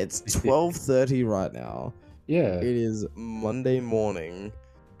 Yeah, it's 12:30 right now. Yeah, It is Monday morning.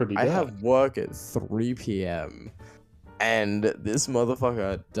 pretty I dark. have work at 3 p.m. and this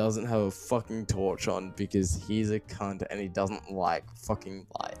motherfucker doesn't have a fucking torch on because he's a cunt and he doesn't like fucking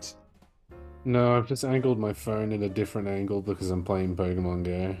light. No, I've just angled my phone at a different angle because I'm playing Pokemon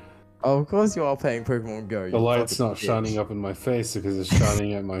Go. Oh, of course you are playing Pokemon Go. The light's not shining up in my face because it's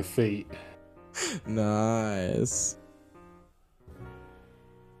shining at my feet. Nice.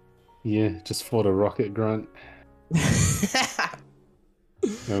 Yeah, just fought a rocket grunt.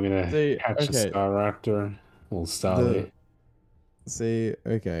 I'm gonna See, catch a okay. Staraptor. Well, Starly. See,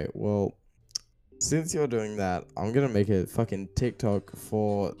 okay, well, since you're doing that, I'm gonna make a fucking TikTok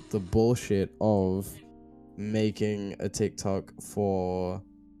for the bullshit of making a TikTok for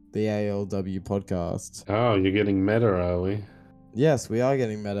the ALW podcast. Oh, you're getting meta, are we? Yes, we are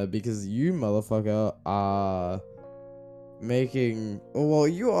getting meta because you motherfucker are making. Well,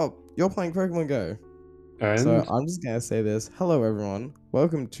 you're playing Pokemon Go. So And I'm just gonna say this. Hello, everyone.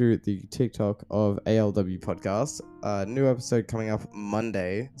 Welcome to the TikTok of ALW podcast. New episode coming up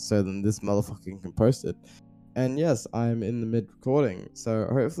Monday, so then this motherfucker can post it. And yes, I'm in the mid recording, so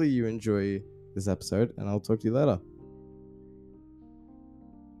hopefully you enjoy this episode, and I'll talk to you later.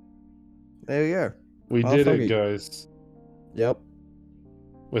 There you go. we did it, Motherfucker. guys. Yep.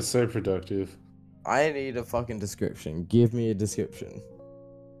 We're so productive. I need a fucking description. Give me a description.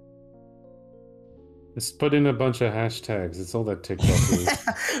 Let's put in a bunch of hashtags. It's all that TikTok is.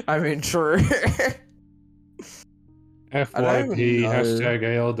 I mean, true. FYP, even know. hashtag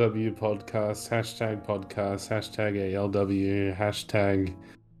ALW podcast, hashtag ALW, hashtag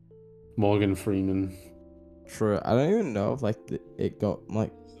Morgan Freeman. True. I don't even know if it got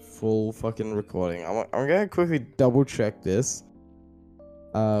like full fucking recording. I'm gonna quickly double check this.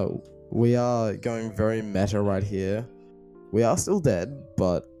 We are going very meta right here. We are still dead,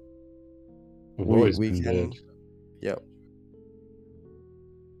 but We've we always can. been dead. Yep.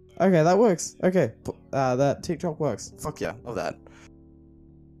 Okay, that works. Okay, that TikTok works. Fuck yeah, love that.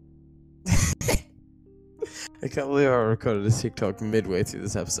 I can't believe I recorded a TikTok midway through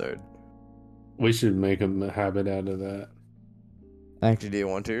this episode. We should make a habit out of that. Actually, do you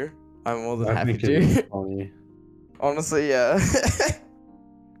want to? I'm more than I happy think it'd be to. funny. Honestly, yeah.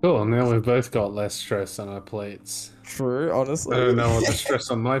 Cool, now we've both got less stress on our plates. True, honestly. I don't know what the stress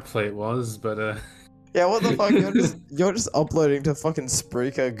on my plate was, but Yeah, what the fuck? You're just uploading to fucking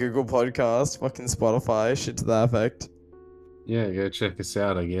Spreaker, Google Podcast, fucking Spotify, shit to that effect. yeah, go check us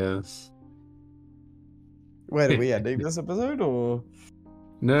out, I guess. Wait, are we ending this episode or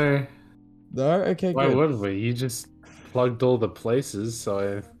No, no? Okay, why good. would we? You just plugged all the places, so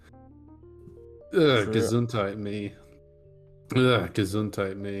I... True. Gesundheit me.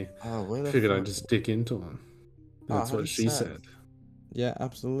 Gesundheit me. Oh, where the Figured fuck? I'd just stick into one. That's what she 100%. said. Yeah,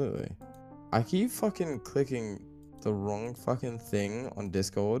 absolutely. I keep fucking clicking the wrong fucking thing on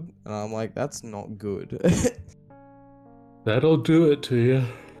Discord, and I'm like, that's not good. That'll do it to you.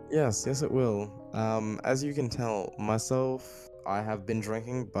 Yes, it will. As you can tell, myself, I have been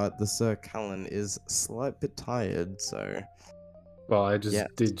drinking, but the Sir Callan is a slight bit tired, so... Well, I just Yeah.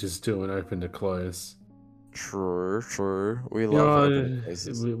 did just do an open to close. True. We You love know, open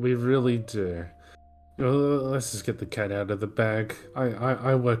places. we really do. Well, let's just get the cat out of the bag.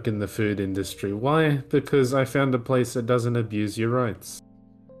 I work in the food industry. Why? Because I found a place that doesn't abuse your rights.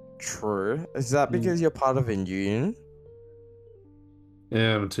 True. Is that Mm. because you're part of a union?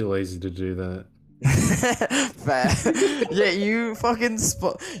 Yeah, I'm too lazy to do that. Fair. Yeah, you fucking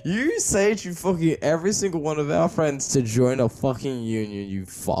you say to fucking every single one of our friends to join a fucking union, you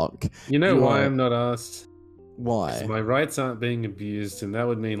fuck. You know You why are- I'm not asked? 'Cause Why? my rights aren't being abused, and that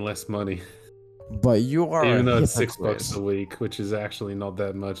would mean less money. But you are Even a though it's hypocrite. $6 a week, which is actually not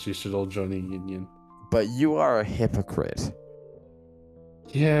that much, you should all join a union. But you are a hypocrite.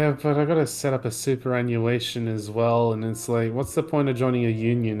 Yeah, but I gotta set up a superannuation as well, and it's like, what's the point of joining a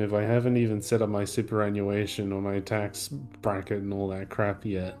union if I haven't even set up my superannuation or my tax bracket and all that crap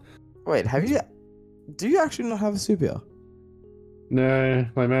yet? Wait, do you actually not have a super? No,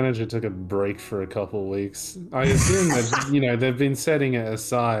 my manager took a break for a couple weeks. I assume that, they've been setting it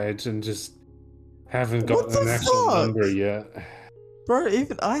aside and just haven't What got an the actual fuck? number yet. Bro,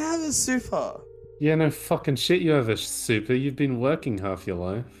 even I have a super. Yeah, no fucking shit, you have a super. You've been working half your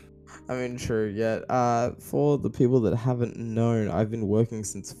life. I mean, true, yeah. For the people that haven't known, I've been working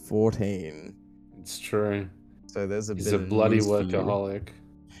since 14. It's true. So there's a He's bit a of bloody news for you. workaholic.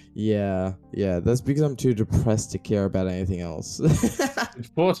 Yeah. That's because I'm too depressed to care about anything else.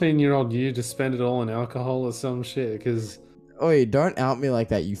 14-year-old you just spend it all on alcohol or some shit, because Oi, don't out me like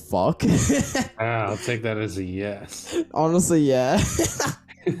that, you fuck. I'll take that as a yes. Honestly, yeah.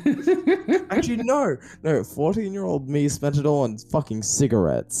 Actually, no, 14-year-old me spent it all on fucking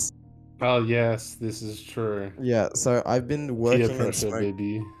cigarettes. Oh yes, this is true. Yeah, so I've been Peer working and pressure, smoking.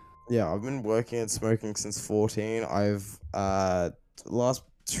 baby. Yeah, I've been working and smoking since 14. I've last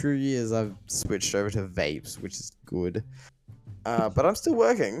 2 years I've switched over to vapes, which is good. But I'm still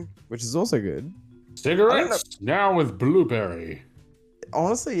working, which is also good. Cigarettes now with blueberry.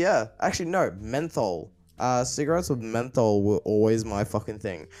 Honestly, yeah. Actually, no, menthol. Cigarettes with menthol were always my fucking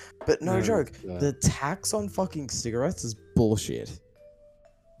thing. But no joke, the tax on fucking cigarettes is bullshit.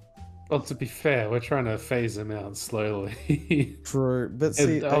 Well, to be fair, we're trying to phase them out slowly. True, but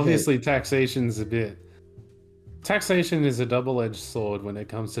see, Obviously, taxation's a bit Taxation is a double-edged sword when it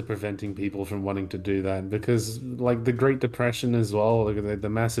comes to preventing people from wanting to do that because, like, the Great Depression as well, like the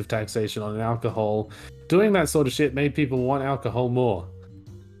massive taxation on alcohol, doing that sort of shit made people want alcohol more.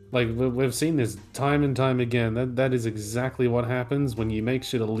 Like we've seen this time and time again. That is exactly what happens when you make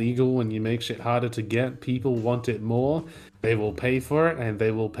shit illegal, when you make shit harder to get. People want it more. They will pay for it, and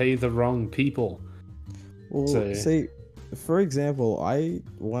they will pay the wrong people. Well, So see, for example,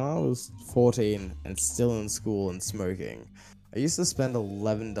 when I was 14 and still in school and smoking, I used to spend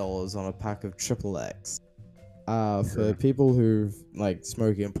 $11 on a pack of Triple X. For people who like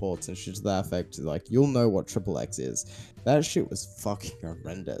smoke imports and shit to that effect, like you'll know what Triple X is. That shit was fucking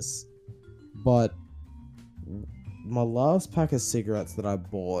horrendous. But my last pack of cigarettes that I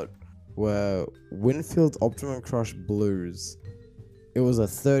bought were Winfield Optimum Crush Blues. It was a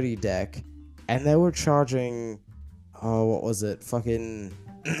 30 deck, and they were charging, oh, what was it? Fucking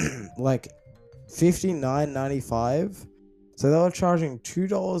like $59.95. So they were charging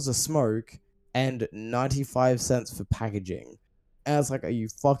 $2 a smoke and 95 cents for packaging. And it's like, are you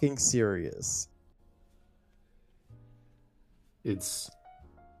fucking serious? it's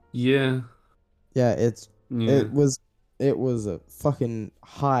yeah, Yeah, yeah. it was a fucking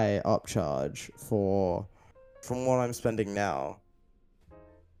high upcharge from what I'm spending now.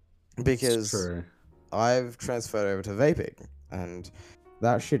 It's Because true. I've transferred over to vaping, and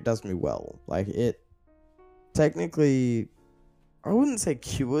that shit does me well. Like, it technically, I wouldn't say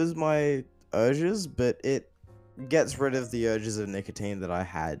cures my urges, but it gets rid of the urges of nicotine that I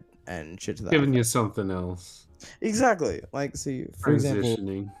had and shit to that Giving you effect. something else. Exactly. Like, see, for example,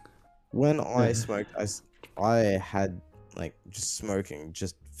 Transitioning. when I smoked, I had, like, just smoking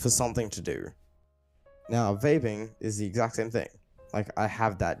just for something to do. Now, vaping is the exact same thing. Like, I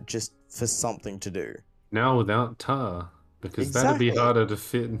have that just for something to do. Now without tar, because that'd be Exactly. harder to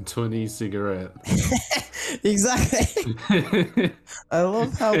fit into an e-cigarette. Exactly. I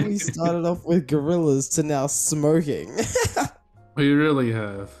love how we started off with gorillas to now smoking. We really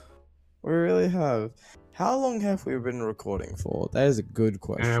have. We really have. How long have we been recording for? That is a good And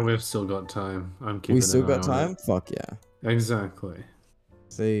question. we've still got time. I'm keeping We still an eye got on time? Fuck yeah. it. Exactly.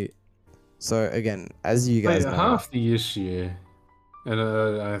 See, so again, as you But guys know, half the issue, and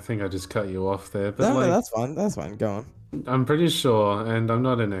I think I just cut you off there, but no, like, that's fine. That's fine. Go on. I'm pretty sure, and I'm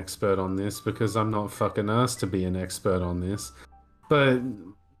not an expert on this because I'm not fucking asked to be an expert on this, but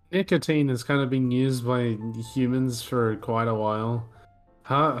nicotine has kind of been used by humans for quite a while.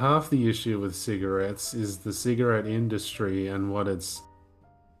 Half the issue with cigarettes is the cigarette industry and what it's,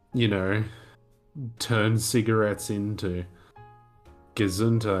 you know, turned cigarettes into.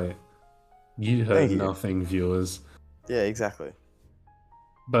 Gesundheit. You heard Thank you. nothing, viewers. Yeah, exactly.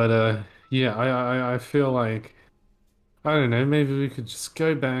 But yeah, I feel like I don't know, maybe we could just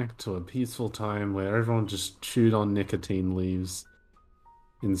go back to a peaceful time where everyone just chewed on nicotine leaves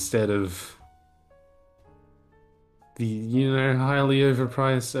instead of the, highly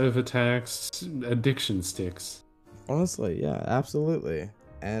overpriced, overtaxed addiction sticks. Honestly, yeah, absolutely.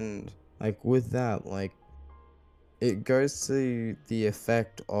 And like with that, like it goes to the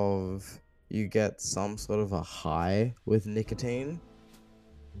effect of you get some sort of a high with nicotine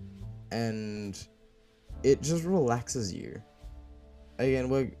and it just relaxes you. Again,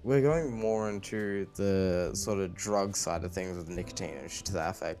 we're going more into the sort of drug side of things with nicotine and shit to that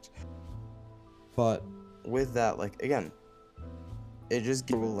effect. But with that, like again, it just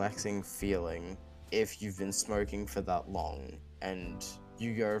gives a relaxing feeling if you've been smoking for that long and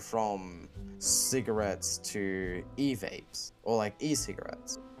you go from cigarettes to e-vapes or like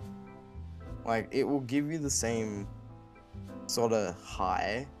e-cigarettes. Like it will give you the same sort of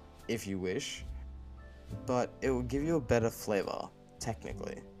high if you wish, but it will give you a better flavor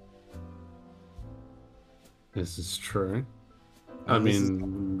technically. This is true. I And this is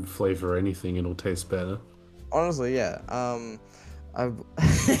mean, flavor anything, it'll taste better. honestly, yeah. I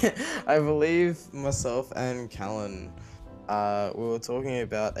I believe myself and Callan, we were talking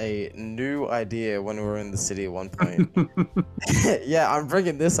about a new idea when we were in the city at one point. Yeah, I'm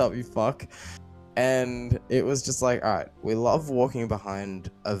bringing this up, you fuck. And it was just like, alright, we love walking behind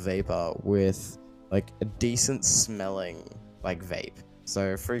a vapor with like a decent smelling like vape.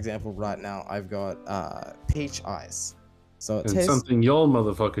 So for example, right now I've got peach ice. So it And tastes something y'all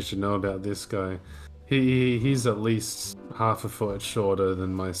motherfuckers should know about this guy. He's at least half a foot shorter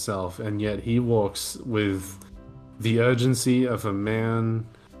than myself, and yet he walks with the urgency of a man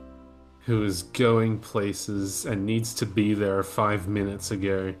who is going places and needs to be there 5 minutes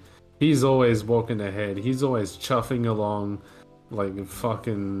ago. He's always walking ahead. He's always chuffing along like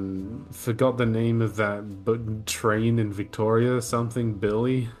fucking forgot the name of that but train in Victoria, something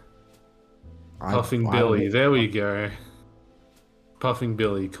Billy. Puffing Billy, there we go. Puffing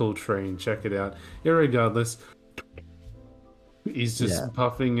Billy, cool train, check it out. Irregardless, he's just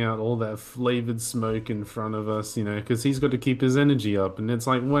puffing out all that flavored smoke in front of us, you know, because he's got to keep his energy up, and it's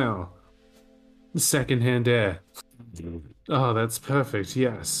like, wow, secondhand air. Oh, that's perfect,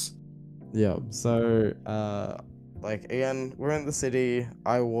 yes. Yeah, so, like, again, we're in the city.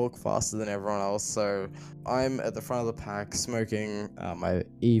 I walk faster than everyone else, so I'm at the front of the pack smoking my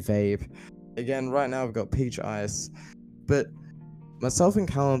e-vape. Again, right now I've got peach ice, but myself and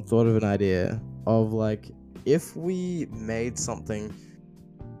Callum thought of an idea of, like, if we made something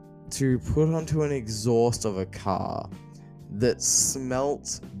to put onto an exhaust of a car that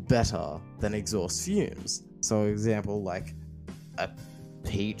smelt better than exhaust fumes. So, example, like a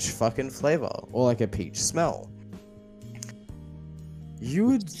peach fucking flavor or like a peach smell. You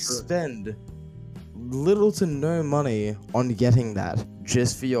would spend little to no money on getting that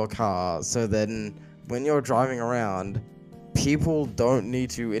just for your car, so then when you're driving around, people don't need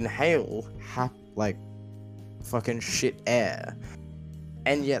to inhale like fucking shit air,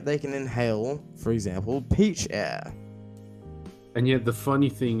 and yet they can inhale, for example, peach air. And yet the funny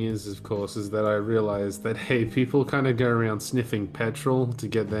thing is, of course, is that I realized that, hey, people kind of go around sniffing petrol to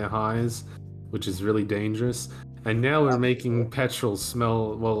get their highs, which is really dangerous. And now we're making petrol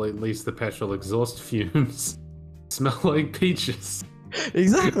smell, well, at least the petrol exhaust fumes, smell like peaches.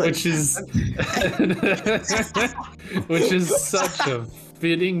 Exactly. Which is which is such a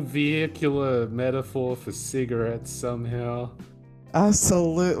fitting vehicular metaphor for cigarettes somehow.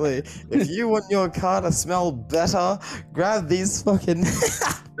 Absolutely. If you want your car to smell better, grab these fucking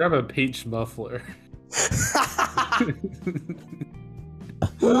Grab a peach muffler.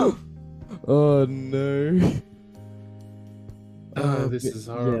 Oh no. This is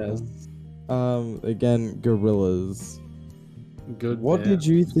horrible. Yes. Again, Gorillas. Good. What man. did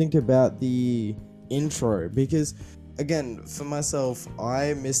you think about the intro? Because, again, for myself,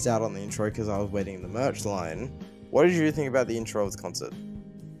 I missed out on the intro because I was waiting in the merch line. What did you think about the intro of the concert?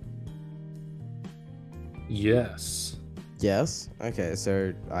 Yes. Yes? Okay,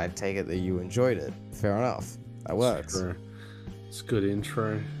 so I take it that you enjoyed it. Fair enough. That works. Sure. It's a good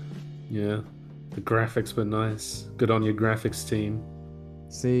intro. Yeah. The graphics were nice. Good on your graphics team.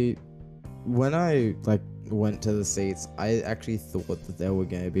 See, when I went to the seats, I actually thought that there were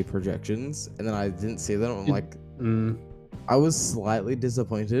going to be projections, and then I didn't see them. I'm like, I was slightly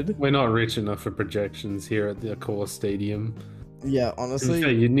disappointed. We're not rich enough for projections here at the Accor Stadium. Yeah, honestly.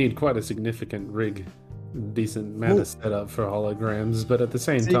 You'd need quite a significant rig, decent amount of setup for holograms, but at the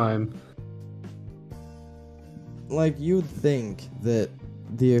same time, like, you would think that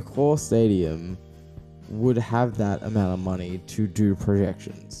the Accor Stadium would have that amount of money to do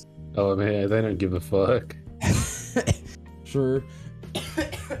projections. Oh man, they don't give a fuck. Sure.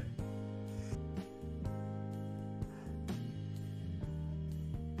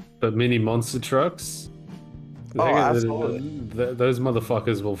 But mini monster trucks? Oh, absolutely. Those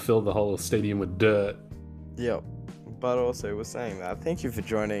motherfuckers will fill the whole stadium with dirt. Yep. But also, we're saying that. Thank you for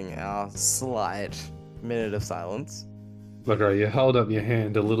joining our slight minute of silence. Look, right, you held up your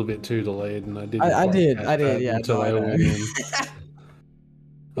hand a little bit too delayed, and I didn't. I did, yeah. Until I went in.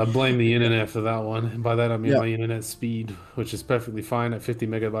 I blame the internet for that one. And by that I mean my internet speed, which is perfectly fine at 50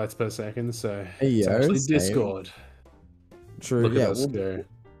 megabytes per second. So it's actually same. Discord. True. Look yeah, at us go.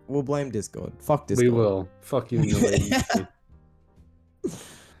 We'll blame Discord. Fuck Discord. We will. Fuck you and your latency.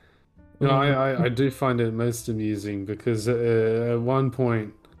 No, I do find it most amusing because at one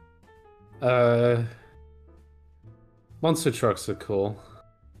point, monster trucks are cool.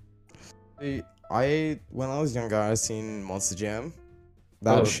 When I was younger, I seen Monster Jam.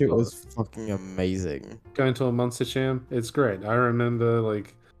 That shit was fucking amazing. Going to a Monster Jam, it's great. I remember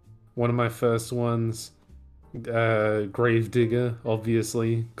like one of my first ones, Gravedigger,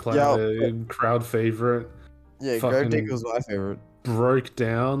 obviously, crowd favorite. Yeah, Gravedigger was my favorite. Broke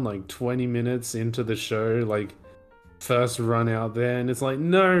down like 20 minutes into the show, like first run out there, and it's like,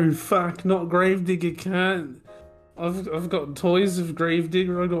 no, fuck, not Gravedigger, can't. I've got toys of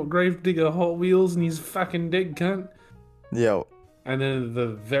Gravedigger. I got Gravedigger Hot Wheels, and he's fucking dead, cunt. Yo. And then the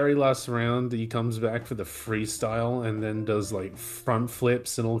very last round, he comes back for the freestyle, and then does like front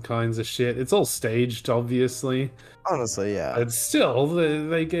flips and all kinds of shit. It's all staged, obviously. Honestly, yeah. But still,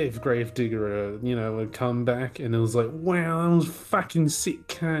 they gave Gravedigger a comeback, and it was like, wow, that was fucking sick,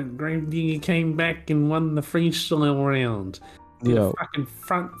 cunt. Gravedigger came back and won the freestyle round. Did a fucking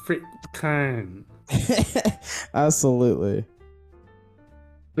front flip, cunt. Absolutely.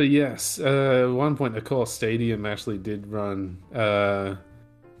 But yes, at one point, Accor Stadium actually did run. It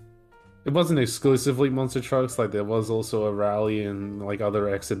wasn't exclusively monster trucks. Like there was also a rally and like other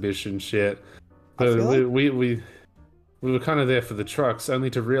exhibition shit. I But feel like we were kind of there for the trucks, only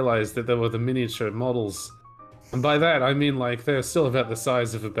to realize that there were the miniature models. And by that, I mean, like, they're still about the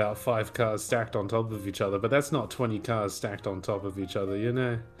size of about 5 cars stacked on top of each other, but that's not 20 cars stacked on top of each other, you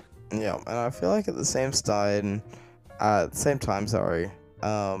know? yeah, and I feel like at the same time, sorry,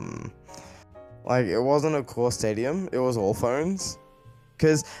 like it wasn't a core stadium, it was all phones,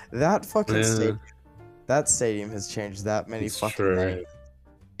 because that fucking Yeah, that stadium has changed that many it's fucking true. names.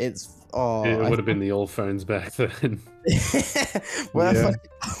 It's oh, It I would have been the old phones back then. we're Yeah, fucking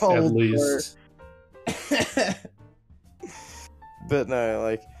at old, bro. least. But no,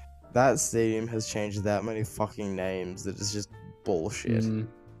 like that stadium has changed that many fucking names that is just bullshit. Mm.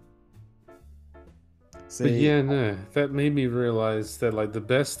 But See, yeah, no, that made me realize that, like, the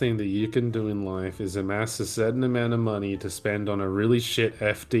best thing that you can do in life is amass a certain amount of money to spend on a really shit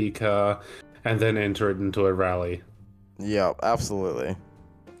FD car and then enter it into a rally. yeah, absolutely.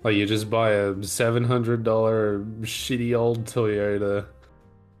 Like, you just buy a $700 shitty old Toyota,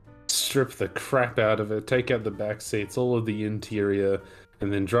 strip the crap out of it, take out the back seats, all of the interior,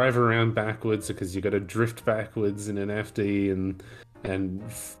 and then drive around backwards because you got to drift backwards in an FD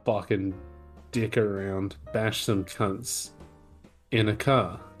and fucking dick around, bash some cunts in a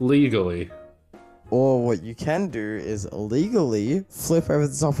car legally. Or what you can do is illegally flip over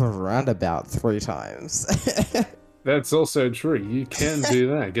the top of a roundabout 3 times. That's also true. You can do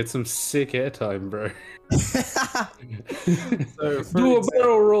that. Get some sick airtime, bro. So, for Do a example-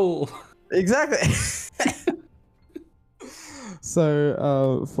 barrel roll. Exactly.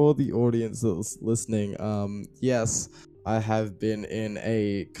 So, for the audience that's listening, yes, I have been in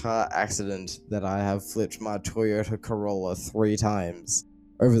a car accident that I have flipped my Toyota Corolla 3 times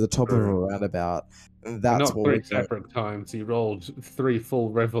over the top of a roundabout. And that's Not what 3 we're doing. separate times. You rolled 3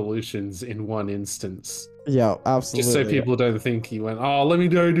 full revolutions in one instance. Yeah, absolutely. Just so people don't think you went, oh, let me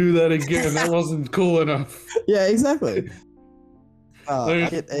go do that again. That wasn't cool enough. Yeah, exactly. I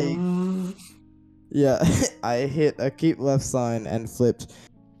hit I hit a keep left sign and flipped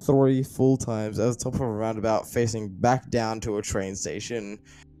 3 full times at the top of a roundabout facing back down to a train station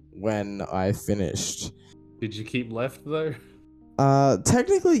when I finished. Did you keep left though?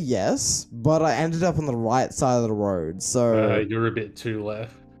 Technically yes, but I ended up on the right side of the road, so You're a bit too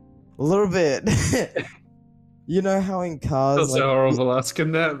left. a little bit. You know how in cars, That's like, so horrible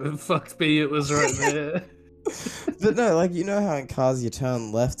asking that, but fuck me, it was right there. but no, like you know how in cars you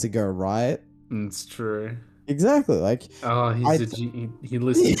turn left to go right. It's true. Exactly, like Oh, he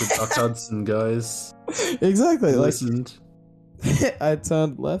listened to Doc Hudson, guys. exactly, He like listened. I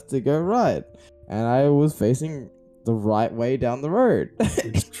turned left to go right, and I was facing the right way down the road.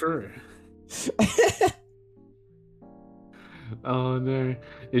 It's true. Oh no.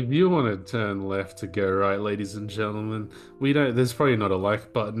 If you want to turn left to go right, ladies and gentlemen, there's probably not a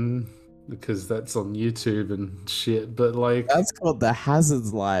like button because that's on YouTube and shit, but like That's called the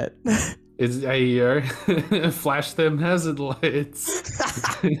hazards light. it's hey yo, flash them hazard lights.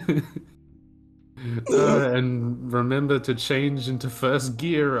 And remember to change into first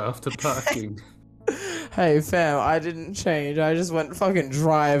gear after parking. Hey fam, I didn't change. I just went fucking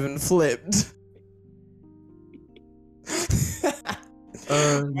drive and flipped.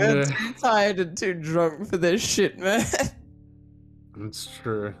 We're Yeah, too tired and too drunk for this shit, man. it's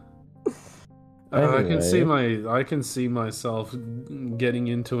true. I can see myself getting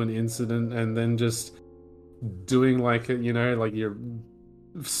into an incident and then just doing like like your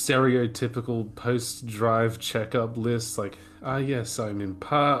stereotypical post-drive checkup list, like, yes, I'm in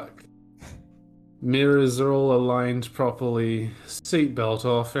park. Mirrors are all aligned properly, seatbelt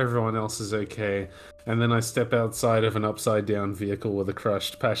off, everyone else is okay. And then I step outside of an upside-down vehicle with a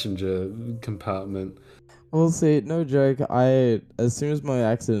crushed passenger compartment. Well, see, no joke. As soon as my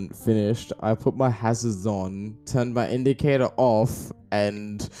accident finished, I put my hazards on, turned my indicator off,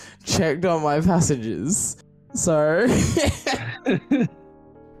 and checked on my passengers. So,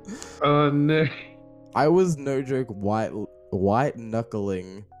 Oh no. I was no joke white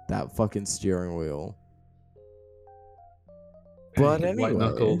knuckling that fucking steering wheel. But anyway, White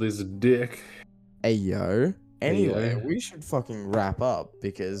knuckled is a dick. Ayo. Anyway, Ayo. we should fucking wrap up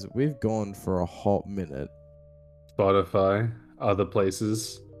because we've gone for a hot minute. Spotify, other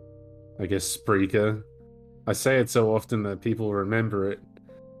places, I guess Spreaker. I say it so often that people remember it.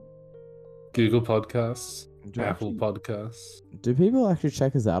 Google Podcasts, Apple Podcasts. Do people actually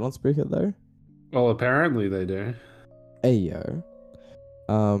check us out on Spreaker though? Well, apparently they do. Ayo.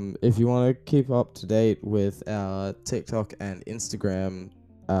 If you want to keep up to date with our TikTok and Instagram,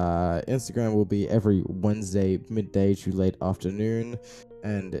 Instagram will be every Wednesday midday to late afternoon,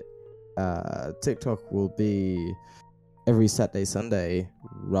 and TikTok will be every Saturday, Sunday,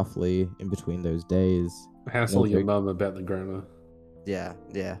 roughly in between those days. Hassle your Okay. mum about the grammar. Yeah,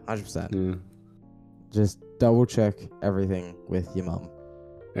 100%. Yeah, Just double check everything with your mum.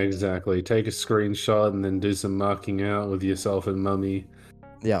 exactly. Take a screenshot and then do some marking out with yourself and mummy.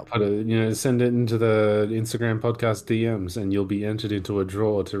 Yeah, Put it, send it into the Instagram podcast DMs, and you'll be entered into a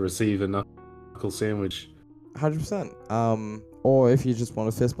draw to receive a knuckle sandwich. 100%. Or if you just want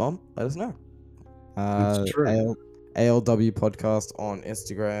a fist bump, let us know. It's true. ALW podcast on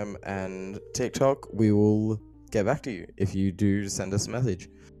Instagram and TikTok. We will get back to you if you do send us a message.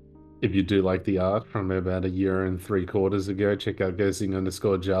 If you do like the art from about 1.75 years ago, check out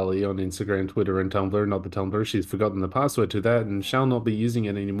ghosting_Jolly on Instagram, Twitter, and Tumblr. Not the Tumblr. She's forgotten the password to that and shall not be using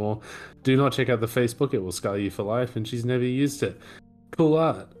it anymore. Do not check out the Facebook. It will scar you for life, and she's never used it. Cool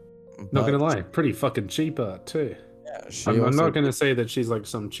art. Not gonna lie, pretty fucking cheap art too. Yeah, I'm not gonna say that she's like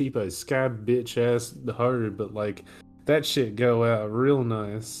some cheapo scab bitch ass hoe, but like that shit go out real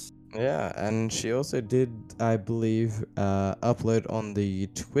nice. Yeah, and she also did, I believe, upload on the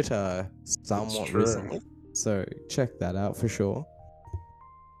Twitter somewhat true. recently. So check that out for sure.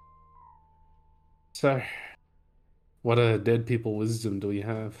 So, what a dead people wisdom do we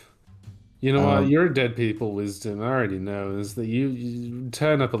have? You know what? Your dead people wisdom, I already know, is that you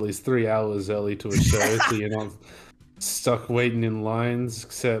turn up at least 3 hours early to a show so you're not stuck waiting in lines,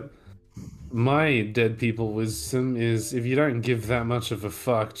 except my dead people wisdom is if you don't give that much of a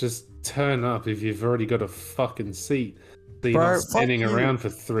fuck, just turn up if you've already got a fucking seat. So you're Bro, not standing fuck you. around for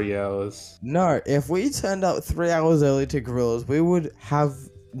 3 hours. No, if we turned up 3 hours early to Gorillas, we would have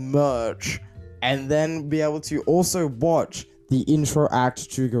merch and then be able to also watch the intro act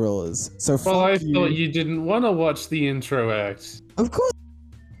to Gorillas. So fuck Well, I you. thought you didn't want to watch the intro act. Of course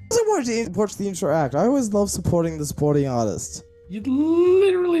I want to watch the intro act. I always love supporting the supporting artist. You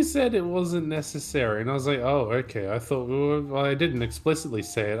literally said it wasn't necessary, and I was like, "Oh, okay." I thought well, I didn't explicitly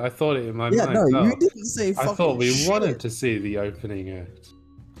say it. I thought it in my Yeah, mind. no, Oh, you didn't say I fucking thought we shit. wanted to see the opening act.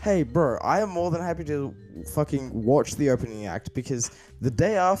 Hey, bro, I am more than happy to fucking watch the opening act because the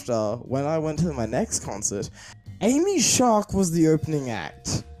day after, when I went to my next concert, Amy Shark was the opening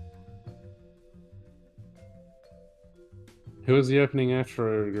act. Who was the opening act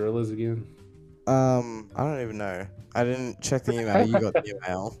for Gorillaz again? I don't even know. I didn't check the email. You got the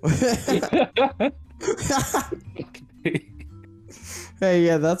email. Hey,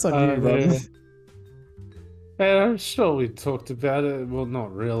 yeah, that's on you, bro. Yeah. Hey, I'm sure we talked about it. Well,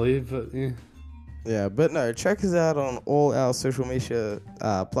 not really, but yeah. Yeah, but no, check us out on all our social media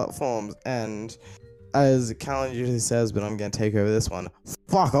platforms. And as Callan usually says, but I'm going to take over this one,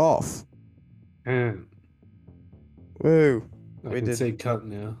 fuck off. And Woo. I We can did- say cunt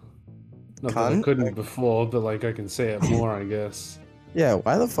now. Not that I Cunt? couldn't before, but like I can say it more, I guess. Yeah,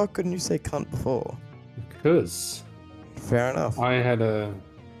 why the fuck couldn't you say cunt before? Because Fair enough. I had a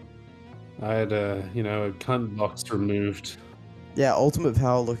a cunt box removed. Yeah, Ultimate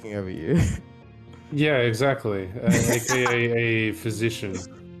Power looking over you. Yeah, exactly. AKA a physician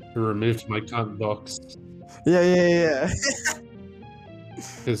who removed my cunt box. yeah.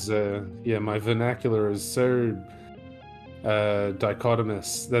 Because, my vernacular is so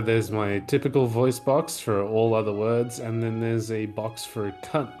dichotomous that there's my typical voice box for all other words, and then there's a box for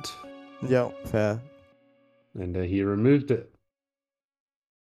cunt. Yep, fair. And he removed it.